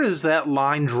 where is that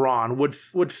line drawn? Would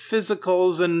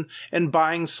physicals and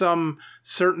buying some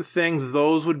certain things,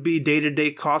 those would be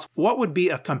day-to-day costs? What would be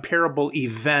a comparable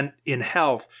event in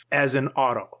health as in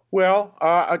auto? Well,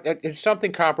 it's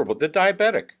something comparable. The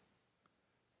diabetic.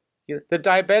 The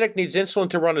diabetic needs insulin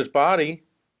to run his body.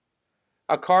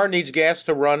 A car needs gas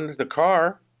to run the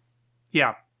car.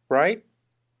 Yeah. Right?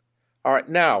 All right.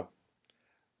 Now,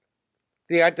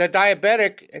 the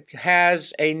diabetic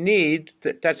has a need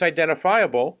that's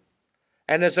identifiable,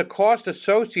 and there's a cost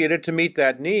associated to meet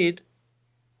that need.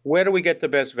 Where do we get the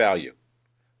best value?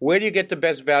 Where do you get the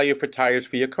best value for tires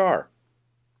for your car?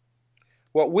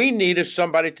 What we need is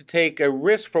somebody to take a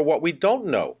risk for what we don't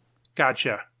know.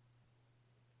 Gotcha.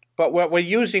 But we're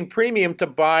using premium to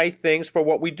buy things for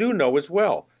what we do know as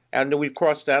well. And we've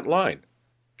crossed that line.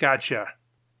 Gotcha.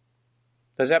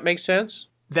 Does that make sense?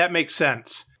 That makes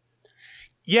sense.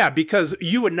 Yeah, because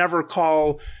you would never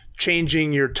call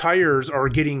changing your tires or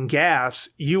getting gas,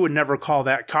 you would never call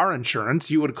that car insurance.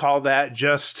 You would call that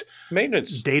just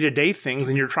maintenance, day-to-day things,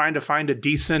 and you're trying to find a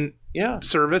decent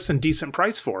service and decent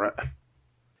price for it.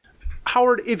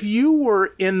 Howard, if you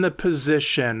were in the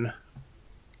position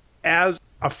as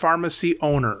a pharmacy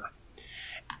owner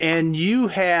and you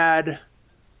had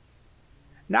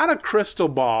not a crystal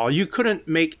ball, you couldn't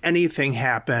make anything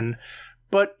happen,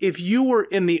 but if you were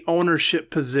in the ownership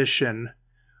position,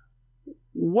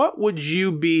 what would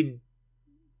you be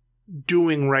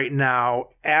doing right now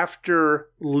after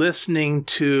listening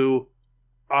to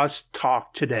us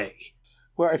talk today?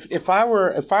 Well, if I were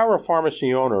a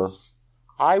pharmacy owner,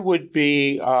 I would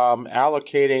be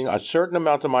allocating a certain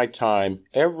amount of my time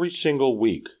every single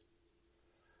week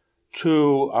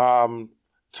to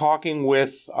talking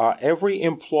with every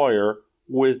employer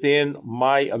within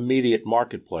my immediate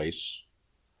marketplace,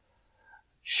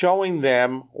 showing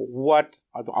them what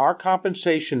our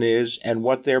compensation is and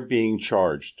what they're being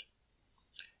charged,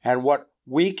 and what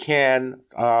we can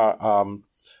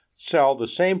sell the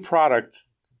same product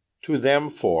to them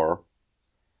for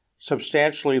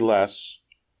substantially less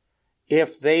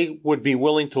if they would be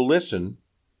willing to listen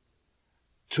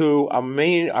to a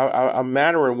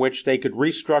manner in which they could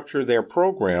restructure their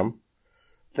program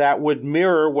that would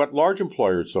mirror what large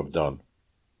employers have done.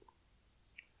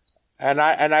 And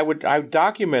I would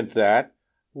document that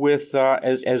with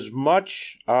as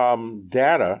much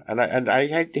data, and I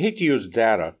hate to use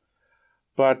data,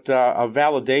 but a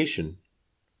validation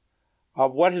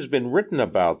of what has been written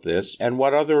about this and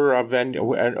what other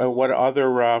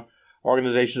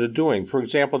organizations are doing. For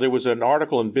example, there was an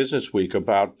article in Business Week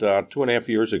about 2.5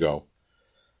 years ago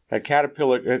at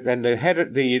Caterpillar, and the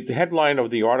headline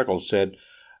of the article said,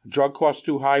 "Drug costs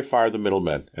too high, fire the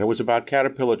middlemen." And it was about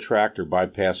Caterpillar Tractor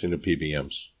bypassing the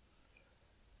PBMs.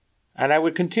 And I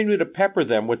would continue to pepper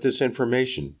them with this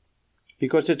information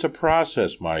because it's a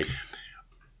process, Mike.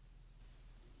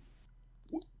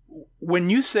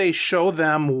 When you say show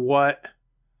them what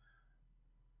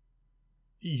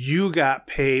you got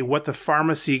paid, what the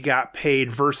pharmacy got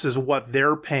paid versus what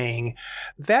they're paying,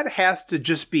 that has to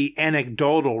just be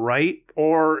anecdotal, right?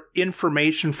 Or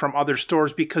information from other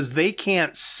stores because they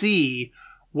can't see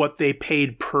what they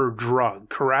paid per drug,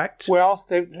 correct? Well,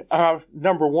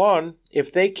 number one,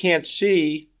 if they can't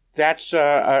see, that's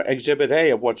Exhibit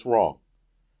A of what's wrong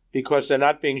because they're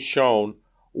not being shown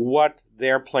what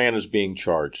their plan is being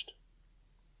charged.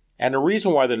 And the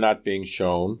reason why they're not being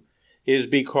shown is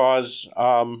because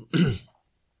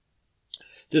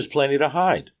there's plenty to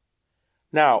hide.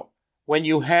 Now, when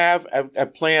you have a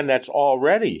plan that's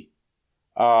already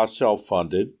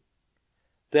self-funded,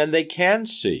 then they can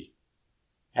see,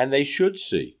 and they should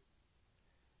see.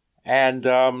 And,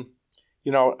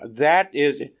 that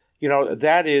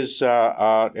is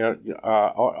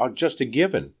just a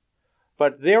given.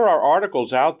 But there are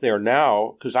articles out there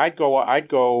now, because I'd go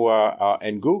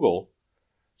and Google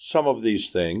some of these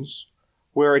things,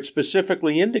 where it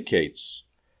specifically indicates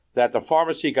that the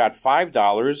pharmacy got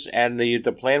 $5 and the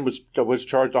plan was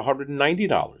charged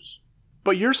 $190.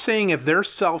 But you're saying if they're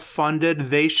self-funded,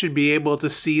 they should be able to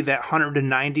see that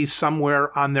 $190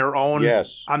 somewhere on their own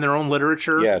Yes. on their own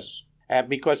literature? Yes.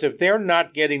 because if they're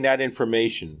not getting that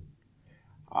information,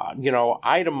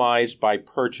 itemized by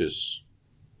purchase,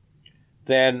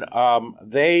 then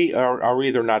they are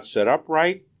either not set up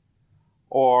right,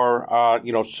 or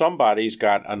somebody's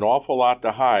got an awful lot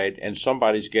to hide, and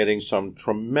somebody's getting some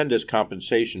tremendous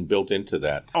compensation built into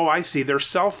that. Oh, I see. They're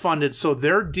self-funded, so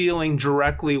they're dealing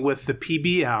directly with the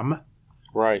PBM.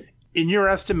 Right. In your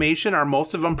estimation, are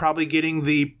most of them probably getting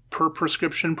the per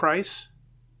prescription price?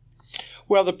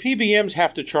 Well, the PBMs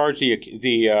have to charge the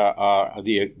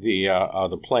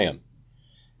plan,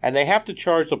 and they have to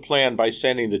charge the plan by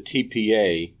sending the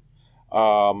TPA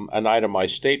an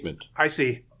itemized statement. I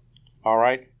see. All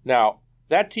right. Now,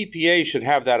 that TPA should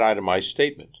have that itemized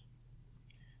statement.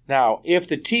 Now, if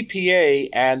the TPA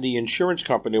and the insurance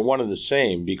company are one and the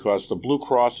same, because the Blue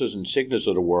Crosses and Cignas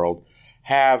of the world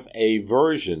have a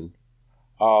version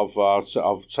of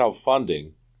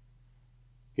self-funding,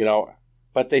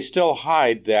 but they still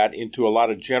hide that into a lot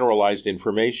of generalized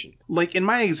information. Like in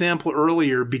my example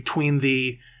earlier, between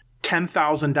the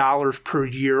 $10,000 per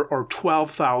year or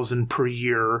 $12,000 per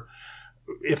year,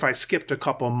 if I skipped a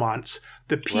couple months,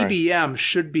 the PBM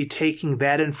should be taking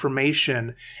that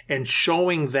information and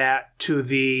showing that to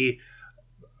the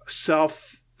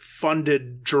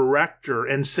self-funded director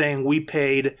and saying we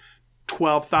paid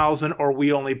 $12,000 or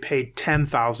we only paid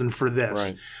 $10,000 for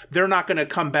this. Right. They're not going to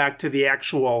come back to the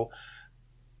actual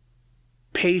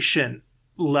patient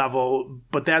level,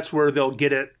 but that's where they'll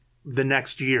get it the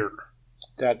next year.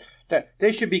 That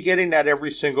they should be getting that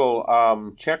every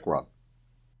single check run.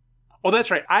 Oh,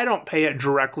 that's right. I don't pay it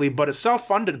directly, but a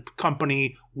self-funded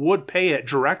company would pay it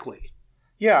directly.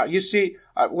 Yeah, you see,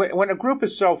 when a group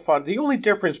is self-funded, the only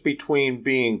difference between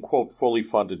being, quote, fully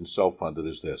funded and self-funded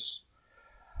is this.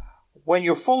 When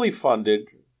you're fully funded,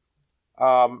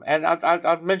 and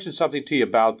I've mentioned something to you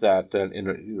about that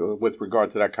with regard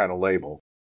to that kind of label,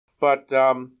 but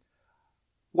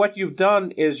what you've done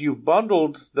is you've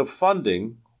bundled the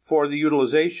funding for the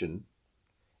utilization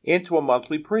into a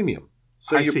monthly premium.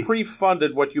 So you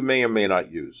pre-funded what you may or may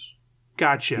not use.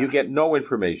 Gotcha. You get no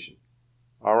information.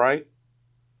 All right?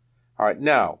 All right.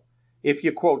 Now, if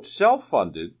you quote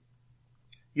self-funded,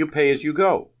 you pay as you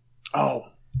go.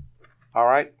 Oh. All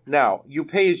right? Now, you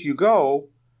pay as you go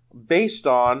based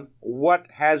on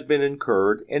what has been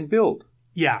incurred and billed.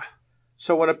 Yeah.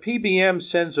 So when a PBM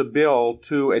sends a bill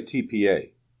to a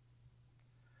TPA,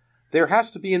 there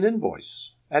has to be an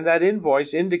invoice, and that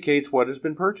invoice indicates what has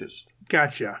been purchased.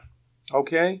 Gotcha.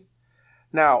 Okay?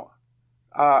 Now,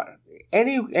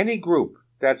 any group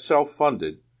that's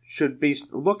self-funded should be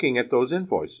looking at those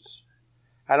invoices.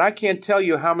 And I can't tell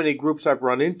you how many groups I've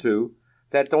run into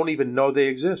that don't even know they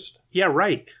exist. Yeah,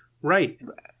 right. Right.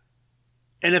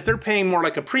 And if they're paying more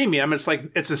like a premium, it's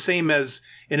the same as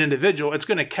an individual. It's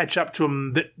going to catch up to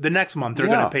them the next month. They're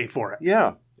going to pay for it.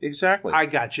 Yeah, exactly. I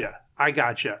gotcha.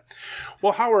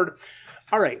 Well, Howard,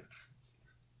 all right.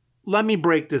 Let me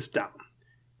break this down.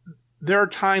 There are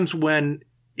times when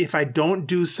if I don't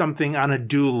do something on a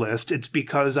do list, it's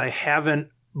because I haven't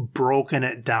broken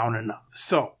it down enough.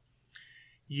 So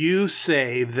you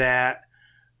say that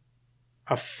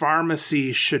a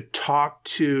pharmacy should talk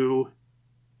to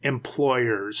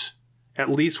employers at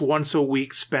least once a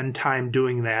week, spend time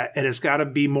doing that. And it's got to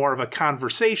be more of a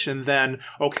conversation than,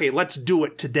 okay, let's do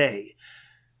it today.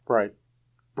 Right.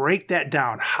 Break that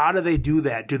down. How do they do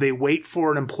that? Do they wait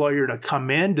for an employer to come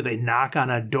in? Do they knock on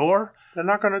a door? They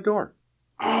knock on a door.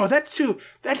 Oh, that's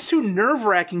too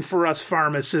nerve-wracking for us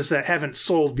pharmacists that haven't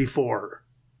sold before.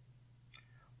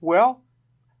 Well,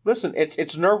 listen,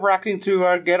 it's nerve-wracking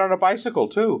to get on a bicycle,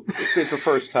 too. It's the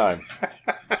first time.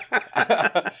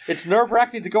 It's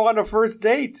nerve-wracking to go on a first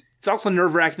date. It's also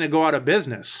nerve-wracking to go out of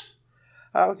business.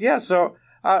 Yeah, so,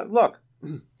 look,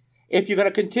 if you're going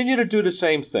to continue to do the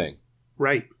same thing,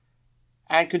 right,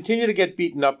 and continue to get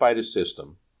beaten up by the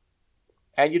system,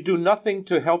 and you do nothing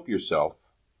to help yourself,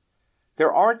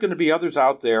 there aren't going to be others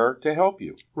out there to help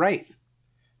you. Right.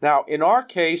 Now, in our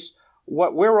case,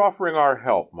 what we're offering our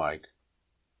help, Mike.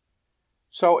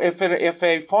 So if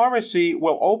a pharmacy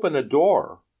will open a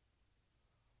door,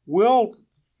 we'll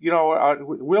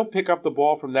pick up the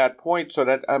ball from that point so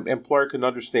that an employer can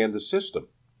understand the system.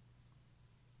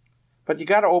 But you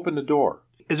got to open the door.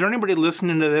 Is there anybody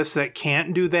listening to this that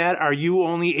can't do that? Are you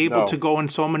only able to go in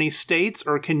so many states,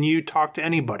 or can you talk to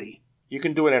anybody? You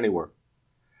can do it anywhere.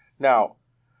 Now,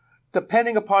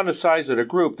 depending upon the size of the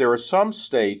group, there are some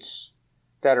states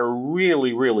that are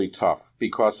really, really tough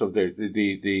because of the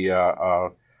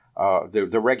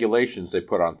regulations they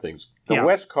put on things. The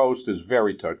West Coast is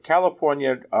very tough.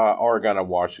 California, Oregon, and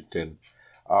Washington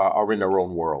are in their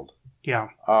own world. Yeah.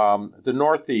 The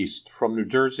Northeast, from New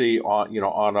Jersey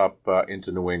on up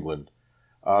into New England,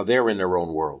 they're in their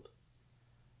own world.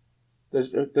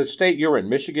 The state you're in,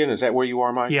 Michigan, is that where you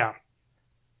are, Mike? Yeah.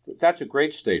 That's a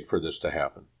great state for this to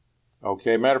happen.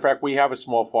 Okay. Matter of fact, we have a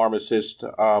small pharmacist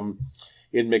in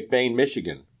McBain,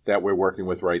 Michigan, that we're working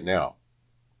with right now.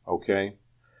 Okay.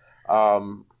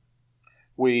 All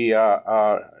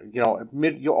your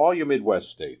Midwest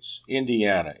states,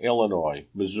 Indiana, Illinois,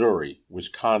 Missouri,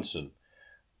 Wisconsin.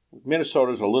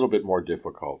 Minnesota's a little bit more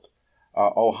difficult.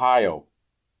 Ohio.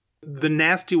 The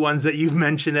nasty ones that you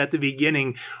mentioned at the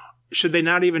beginning, should they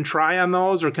not even try on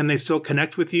those, or can they still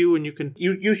connect with you and you can?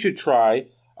 You should try.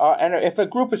 And if a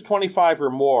group is 25 or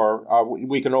more,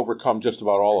 we can overcome just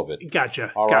about all of it.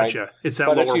 Gotcha. All gotcha. Right? It's that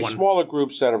but lower it's these one. smaller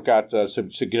groups that have got some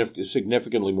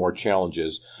significantly more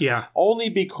challenges. Yeah. Only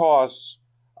because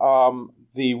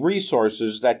the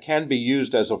resources that can be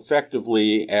used as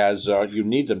effectively as you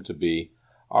need them to be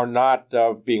are not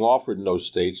being offered in those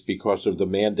states because of the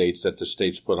mandates that the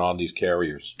states put on these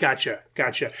carriers. Gotcha.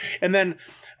 And then,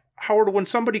 Howard, when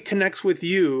somebody connects with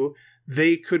you,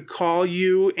 they could call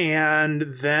you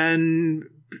and then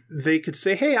they could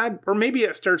say, hey, or maybe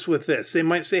it starts with this. They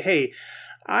might say, hey,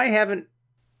 I haven't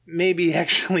maybe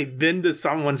actually been to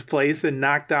someone's place and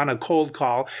knocked on a cold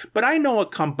call, but I know a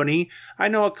company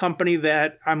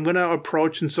that I'm going to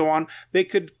approach and so on. They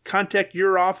could contact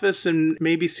your office and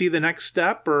maybe see the next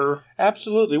step, or?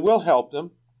 Absolutely. We'll help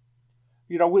them.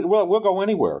 We'll go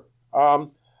anywhere.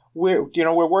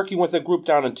 We're working with a group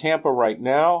down in Tampa right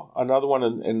now, another one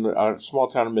in a small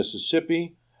town in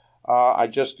Mississippi. I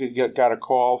just got a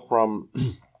call from,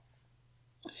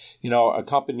 a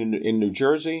company in New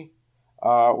Jersey.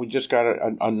 We just got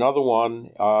another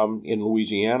one in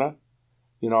Louisiana.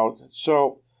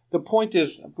 So the point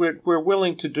is we're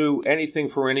willing to do anything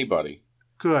for anybody.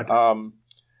 Good.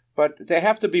 But they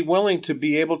have to be willing to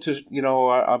be able to,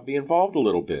 be involved a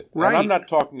little bit. Right. And I'm not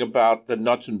talking about the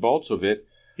nuts and bolts of it.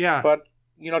 Yeah. But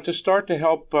to start to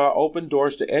help open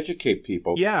doors to educate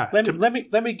people. Yeah.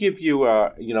 Let me give you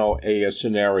a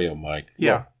scenario, Mike.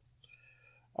 Yeah.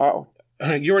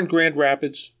 You're in Grand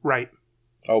Rapids, right?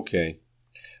 Okay.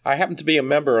 I happen to be a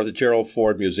member of the Gerald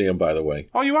Ford Museum, by the way.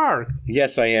 Oh, you are?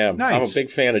 Yes, I am. Nice. I'm a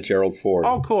big fan of Gerald Ford.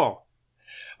 Oh, cool.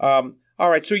 All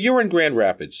right. So you're in Grand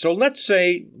Rapids. So let's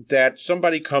say that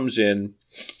somebody comes in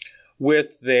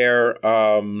with their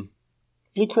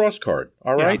Blue Cross card.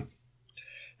 All right. Yeah.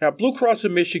 Now, Blue Cross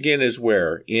of Michigan is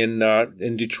where? In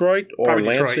Detroit or Probably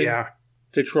Lansing? Detroit, yeah.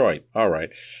 Detroit. All right.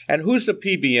 And who's the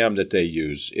PBM that they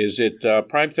use? Is it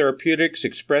Prime Therapeutics,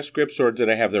 Express Scripts, or do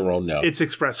they have their own now? It's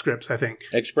Express Scripts, I think.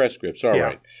 Express Scripts. All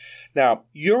right. Now,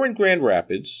 you're in Grand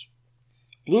Rapids.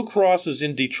 Blue Cross is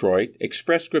in Detroit.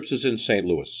 Express Scripts is in St.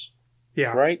 Louis.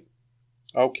 Yeah. Right?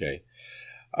 Okay.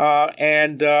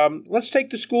 And let's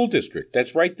take the school district.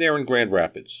 That's right there in Grand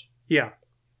Rapids. Yeah.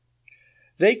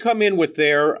 They come in with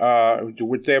their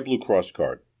Blue Cross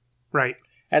card. Right.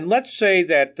 And let's say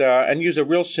that, and use a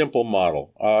real simple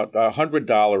model, a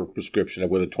 $100 prescription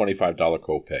with a $25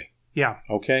 copay. Yeah.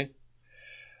 Okay?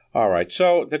 All right.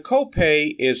 So the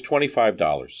copay is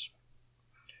 $25.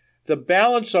 The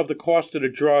balance of the cost of the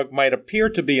drug might appear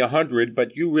to be $100,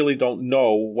 but you really don't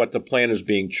know what the plan is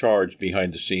being charged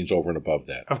behind the scenes over and above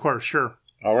that. Of course, sure.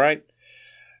 All right?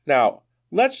 Now,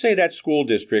 let's say that school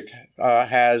district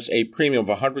has a premium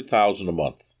of $100,000 a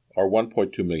month, or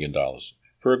 $1.2 million.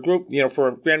 For a group,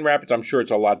 for Grand Rapids, I'm sure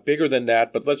it's a lot bigger than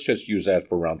that, but let's just use that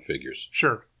for round figures.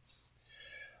 Sure.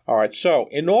 All right, so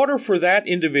in order for that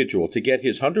individual to get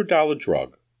his $100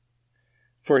 drug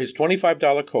for his $25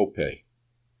 copay,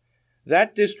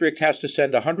 that district has to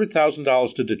send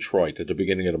 $100,000 to Detroit at the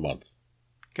beginning of the month.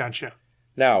 Gotcha.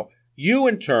 Now, you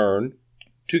in turn,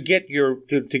 to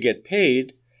get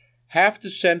paid, have to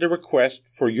send a request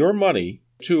for your money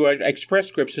to Express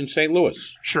Scripts in St.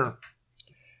 Louis. Sure.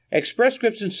 Express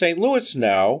Scripts in St. Louis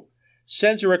now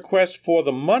sends a request for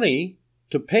the money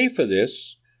to pay for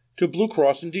this to Blue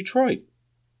Cross in Detroit.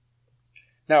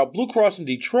 Now, Blue Cross in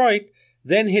Detroit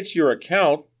then hits your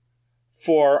account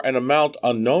for an amount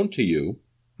unknown to you,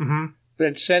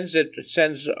 then sends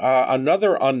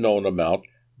another unknown amount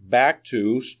back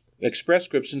to Express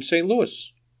Scripts in St.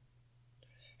 Louis.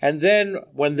 And then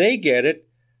when they get it,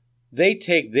 they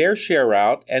take their share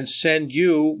out and send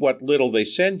you what little they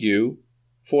send you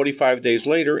 45 days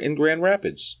later in Grand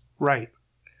Rapids. Right.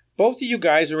 Both of you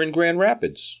guys are in Grand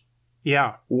Rapids.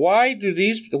 Yeah. What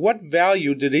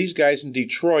value do these guys in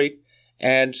Detroit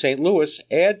and St. Louis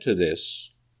add to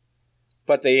this?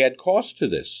 But they add cost to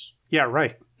this. Yeah,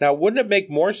 right. Now, wouldn't it make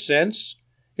more sense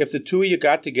if the two of you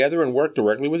got together and worked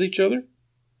directly with each other?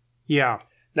 Yeah.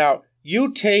 Now,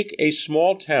 you take a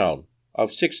small town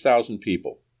of 6,000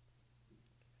 people.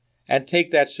 And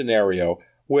take that scenario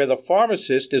where the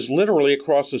pharmacist is literally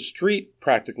across the street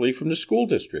practically from the school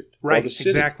district. Right, or the city.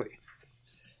 exactly.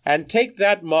 And take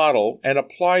that model and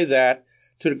apply that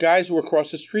to the guys who are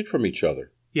across the street from each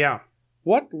other. Yeah.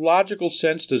 What logical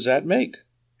sense does that make?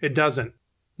 It doesn't.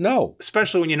 No.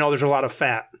 Especially when you know there's a lot of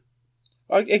fat.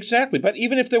 Exactly. But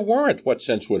even if there weren't, what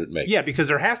sense would it make? Yeah, because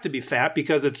there has to be fat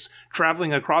because it's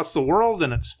traveling across the world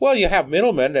and it's... Well, you have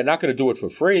middlemen. They're not going to do it for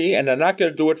free, and they're not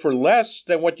going to do it for less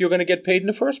than what you're going to get paid in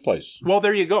the first place. Well,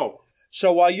 there you go.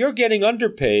 So while you're getting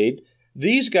underpaid,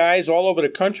 these guys all over the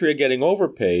country are getting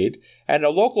overpaid, and the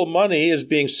local money is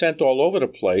being sent all over the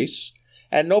place,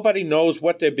 and nobody knows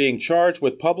what they're being charged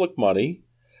with public money.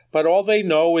 But all they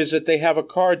know is that they have a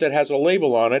card that has a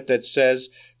label on it that says,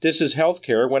 this is health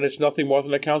care, when it's nothing more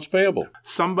than accounts payable.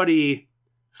 Somebody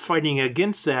fighting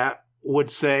against that would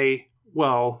say,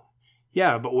 well,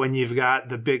 yeah, but when you've got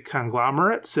the big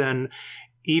conglomerates and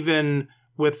even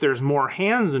with there's more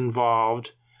hands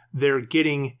involved, they're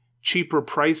getting cheaper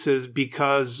prices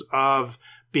because of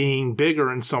being bigger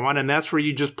and so on. And that's where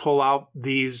you just pull out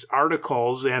these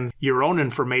articles and your own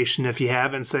information if you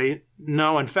have and say,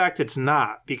 no, in fact, it's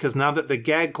not. Because now that the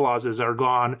gag clauses are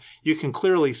gone, you can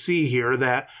clearly see here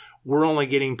that we're only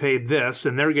getting paid this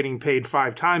and they're getting paid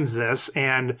 5 times this.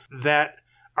 And that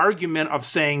argument of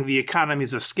saying the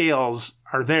economies of scales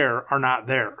are not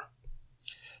there.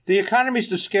 The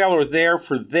economies of scale are there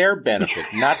for their benefit,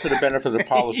 not for the benefit of the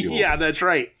policyholder. Yeah, that's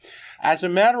right. As a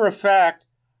matter of fact,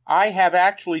 I have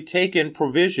actually taken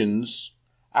provisions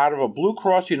out of a Blue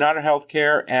Cross, United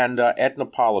Healthcare, and Aetna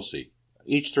policy,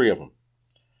 each 3 of them.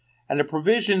 And the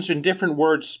provisions in different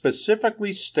words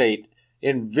specifically state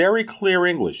in very clear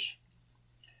English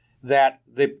that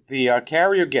the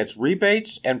carrier gets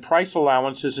rebates and price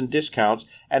allowances and discounts,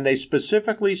 and they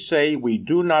specifically say we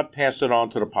do not pass it on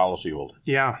to the policyholder.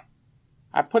 Yeah.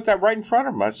 I put that right in front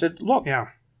of them. I said, look. Yeah.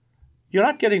 You're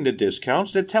not getting the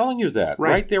discounts. They're telling you that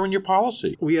right there in your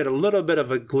policy. We had a little bit of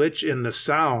a glitch in the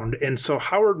sound. And so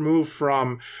Howard moved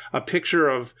from a picture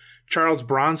of Charles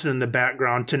Bronson in the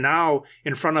background to now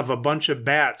in front of a bunch of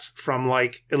bats from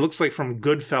it looks like from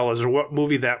Goodfellas or what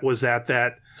movie that was that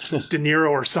De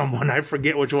Niro or someone. I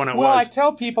forget which one it was. Well, I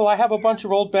tell people I have a bunch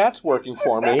of old bats working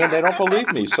for me and they don't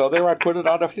believe me. So there I put it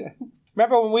on.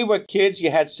 Remember when we were kids,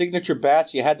 you had signature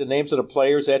bats, you had the names of the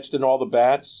players etched in all the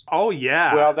bats? Oh,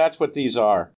 yeah. Well, that's what these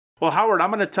are. Well, Howard, I'm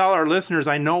going to tell our listeners,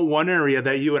 I know one area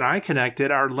that you and I connected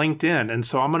are LinkedIn. And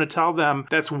so I'm going to tell them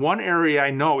that's one area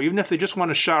I know. Even if they just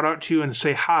want to shout out to you and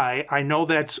say hi, I know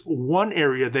that's one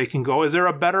area they can go. Is there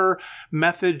a better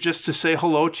method just to say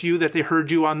hello to you that they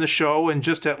heard you on the show and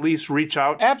just at least reach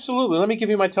out? Absolutely. Let me give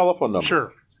you my telephone number.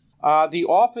 Sure. The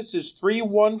office is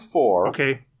 314.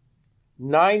 Okay.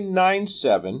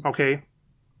 997. Okay.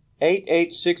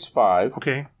 8865.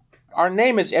 Okay. Our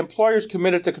name is Employers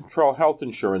Committed to Control Health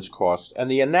Insurance Costs, and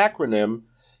the acronym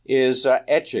is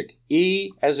ECCHIC.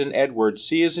 E as in Edward,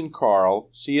 C as in Carl,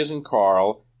 C as in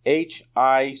Carl,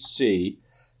 HIC.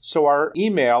 So our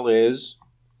email is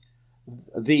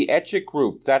the ECCHIC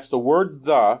Group. That's the word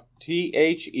the,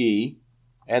 THE,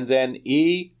 and then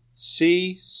ECCHIC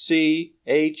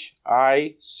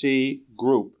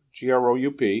Group,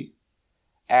 GROUP.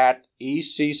 At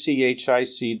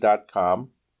ECCHIC.com.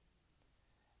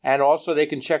 And also they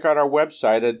can check out our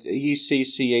website at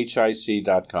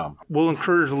ECCHIC.com. We'll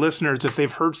encourage listeners if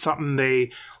they've heard something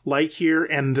they like here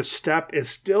and the step is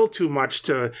still too much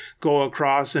to go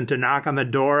across and to knock on the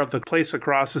door of the place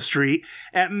across the street,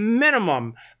 at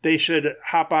minimum, they should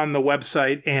hop on the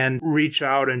website and reach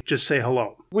out and just say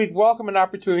hello. We'd welcome an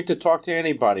opportunity to talk to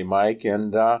anybody, Mike,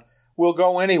 and we'll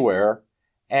go anywhere.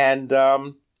 And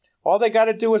all they got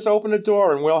to do is open the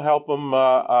door, and we'll help them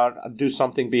do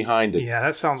something behind it. Yeah,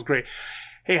 that sounds great.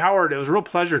 Hey, Howard, it was a real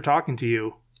pleasure talking to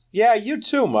you. Yeah, you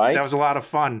too, Mike. That was a lot of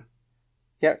fun.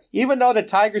 Yeah, even though the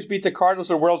Tigers beat the Cardinals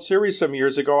in the World Series some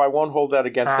years ago, I won't hold that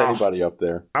against anybody up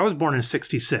there. I was born in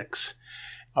 66.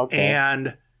 Okay.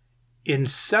 And in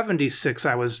 76,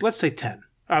 I was, let's say 10.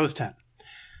 I was 10.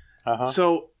 Uh-huh.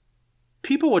 So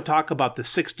people would talk about the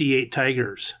 68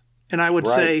 Tigers, and I would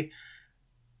say,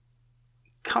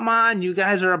 come on, you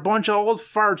guys are a bunch of old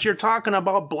farts. You're talking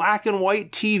about black and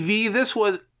white TV. This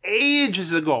was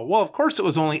ages ago. Well, of course, it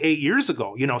was only 8 years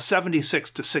ago, 76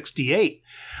 to 68.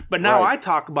 But now I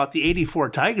talk about the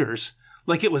 84 Tigers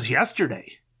like it was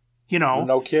yesterday,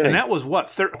 No kidding. And that was,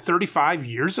 35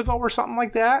 years ago or something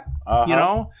like that,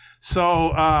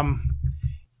 So,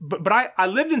 but I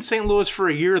lived in St. Louis for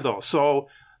a year, though. So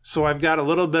I've got a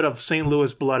little bit of St.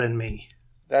 Louis blood in me.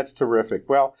 That's terrific.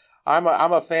 Well, I'm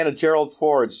a fan of Gerald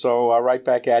Ford, so right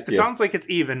back at you. It sounds like it's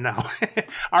even now.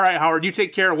 All right, Howard, you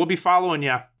take care. We'll be following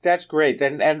you. That's great.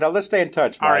 And let's stay in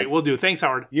touch, Mike. All right, we'll do. Thanks,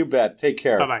 Howard. You bet. Take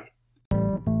care. Bye-bye.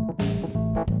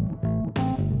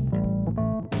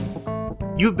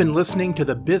 You've been listening to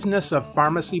the Business of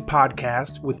Pharmacy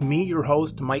podcast with me, your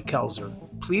host, Mike Kelzer.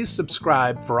 Please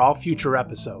subscribe for all future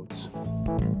episodes.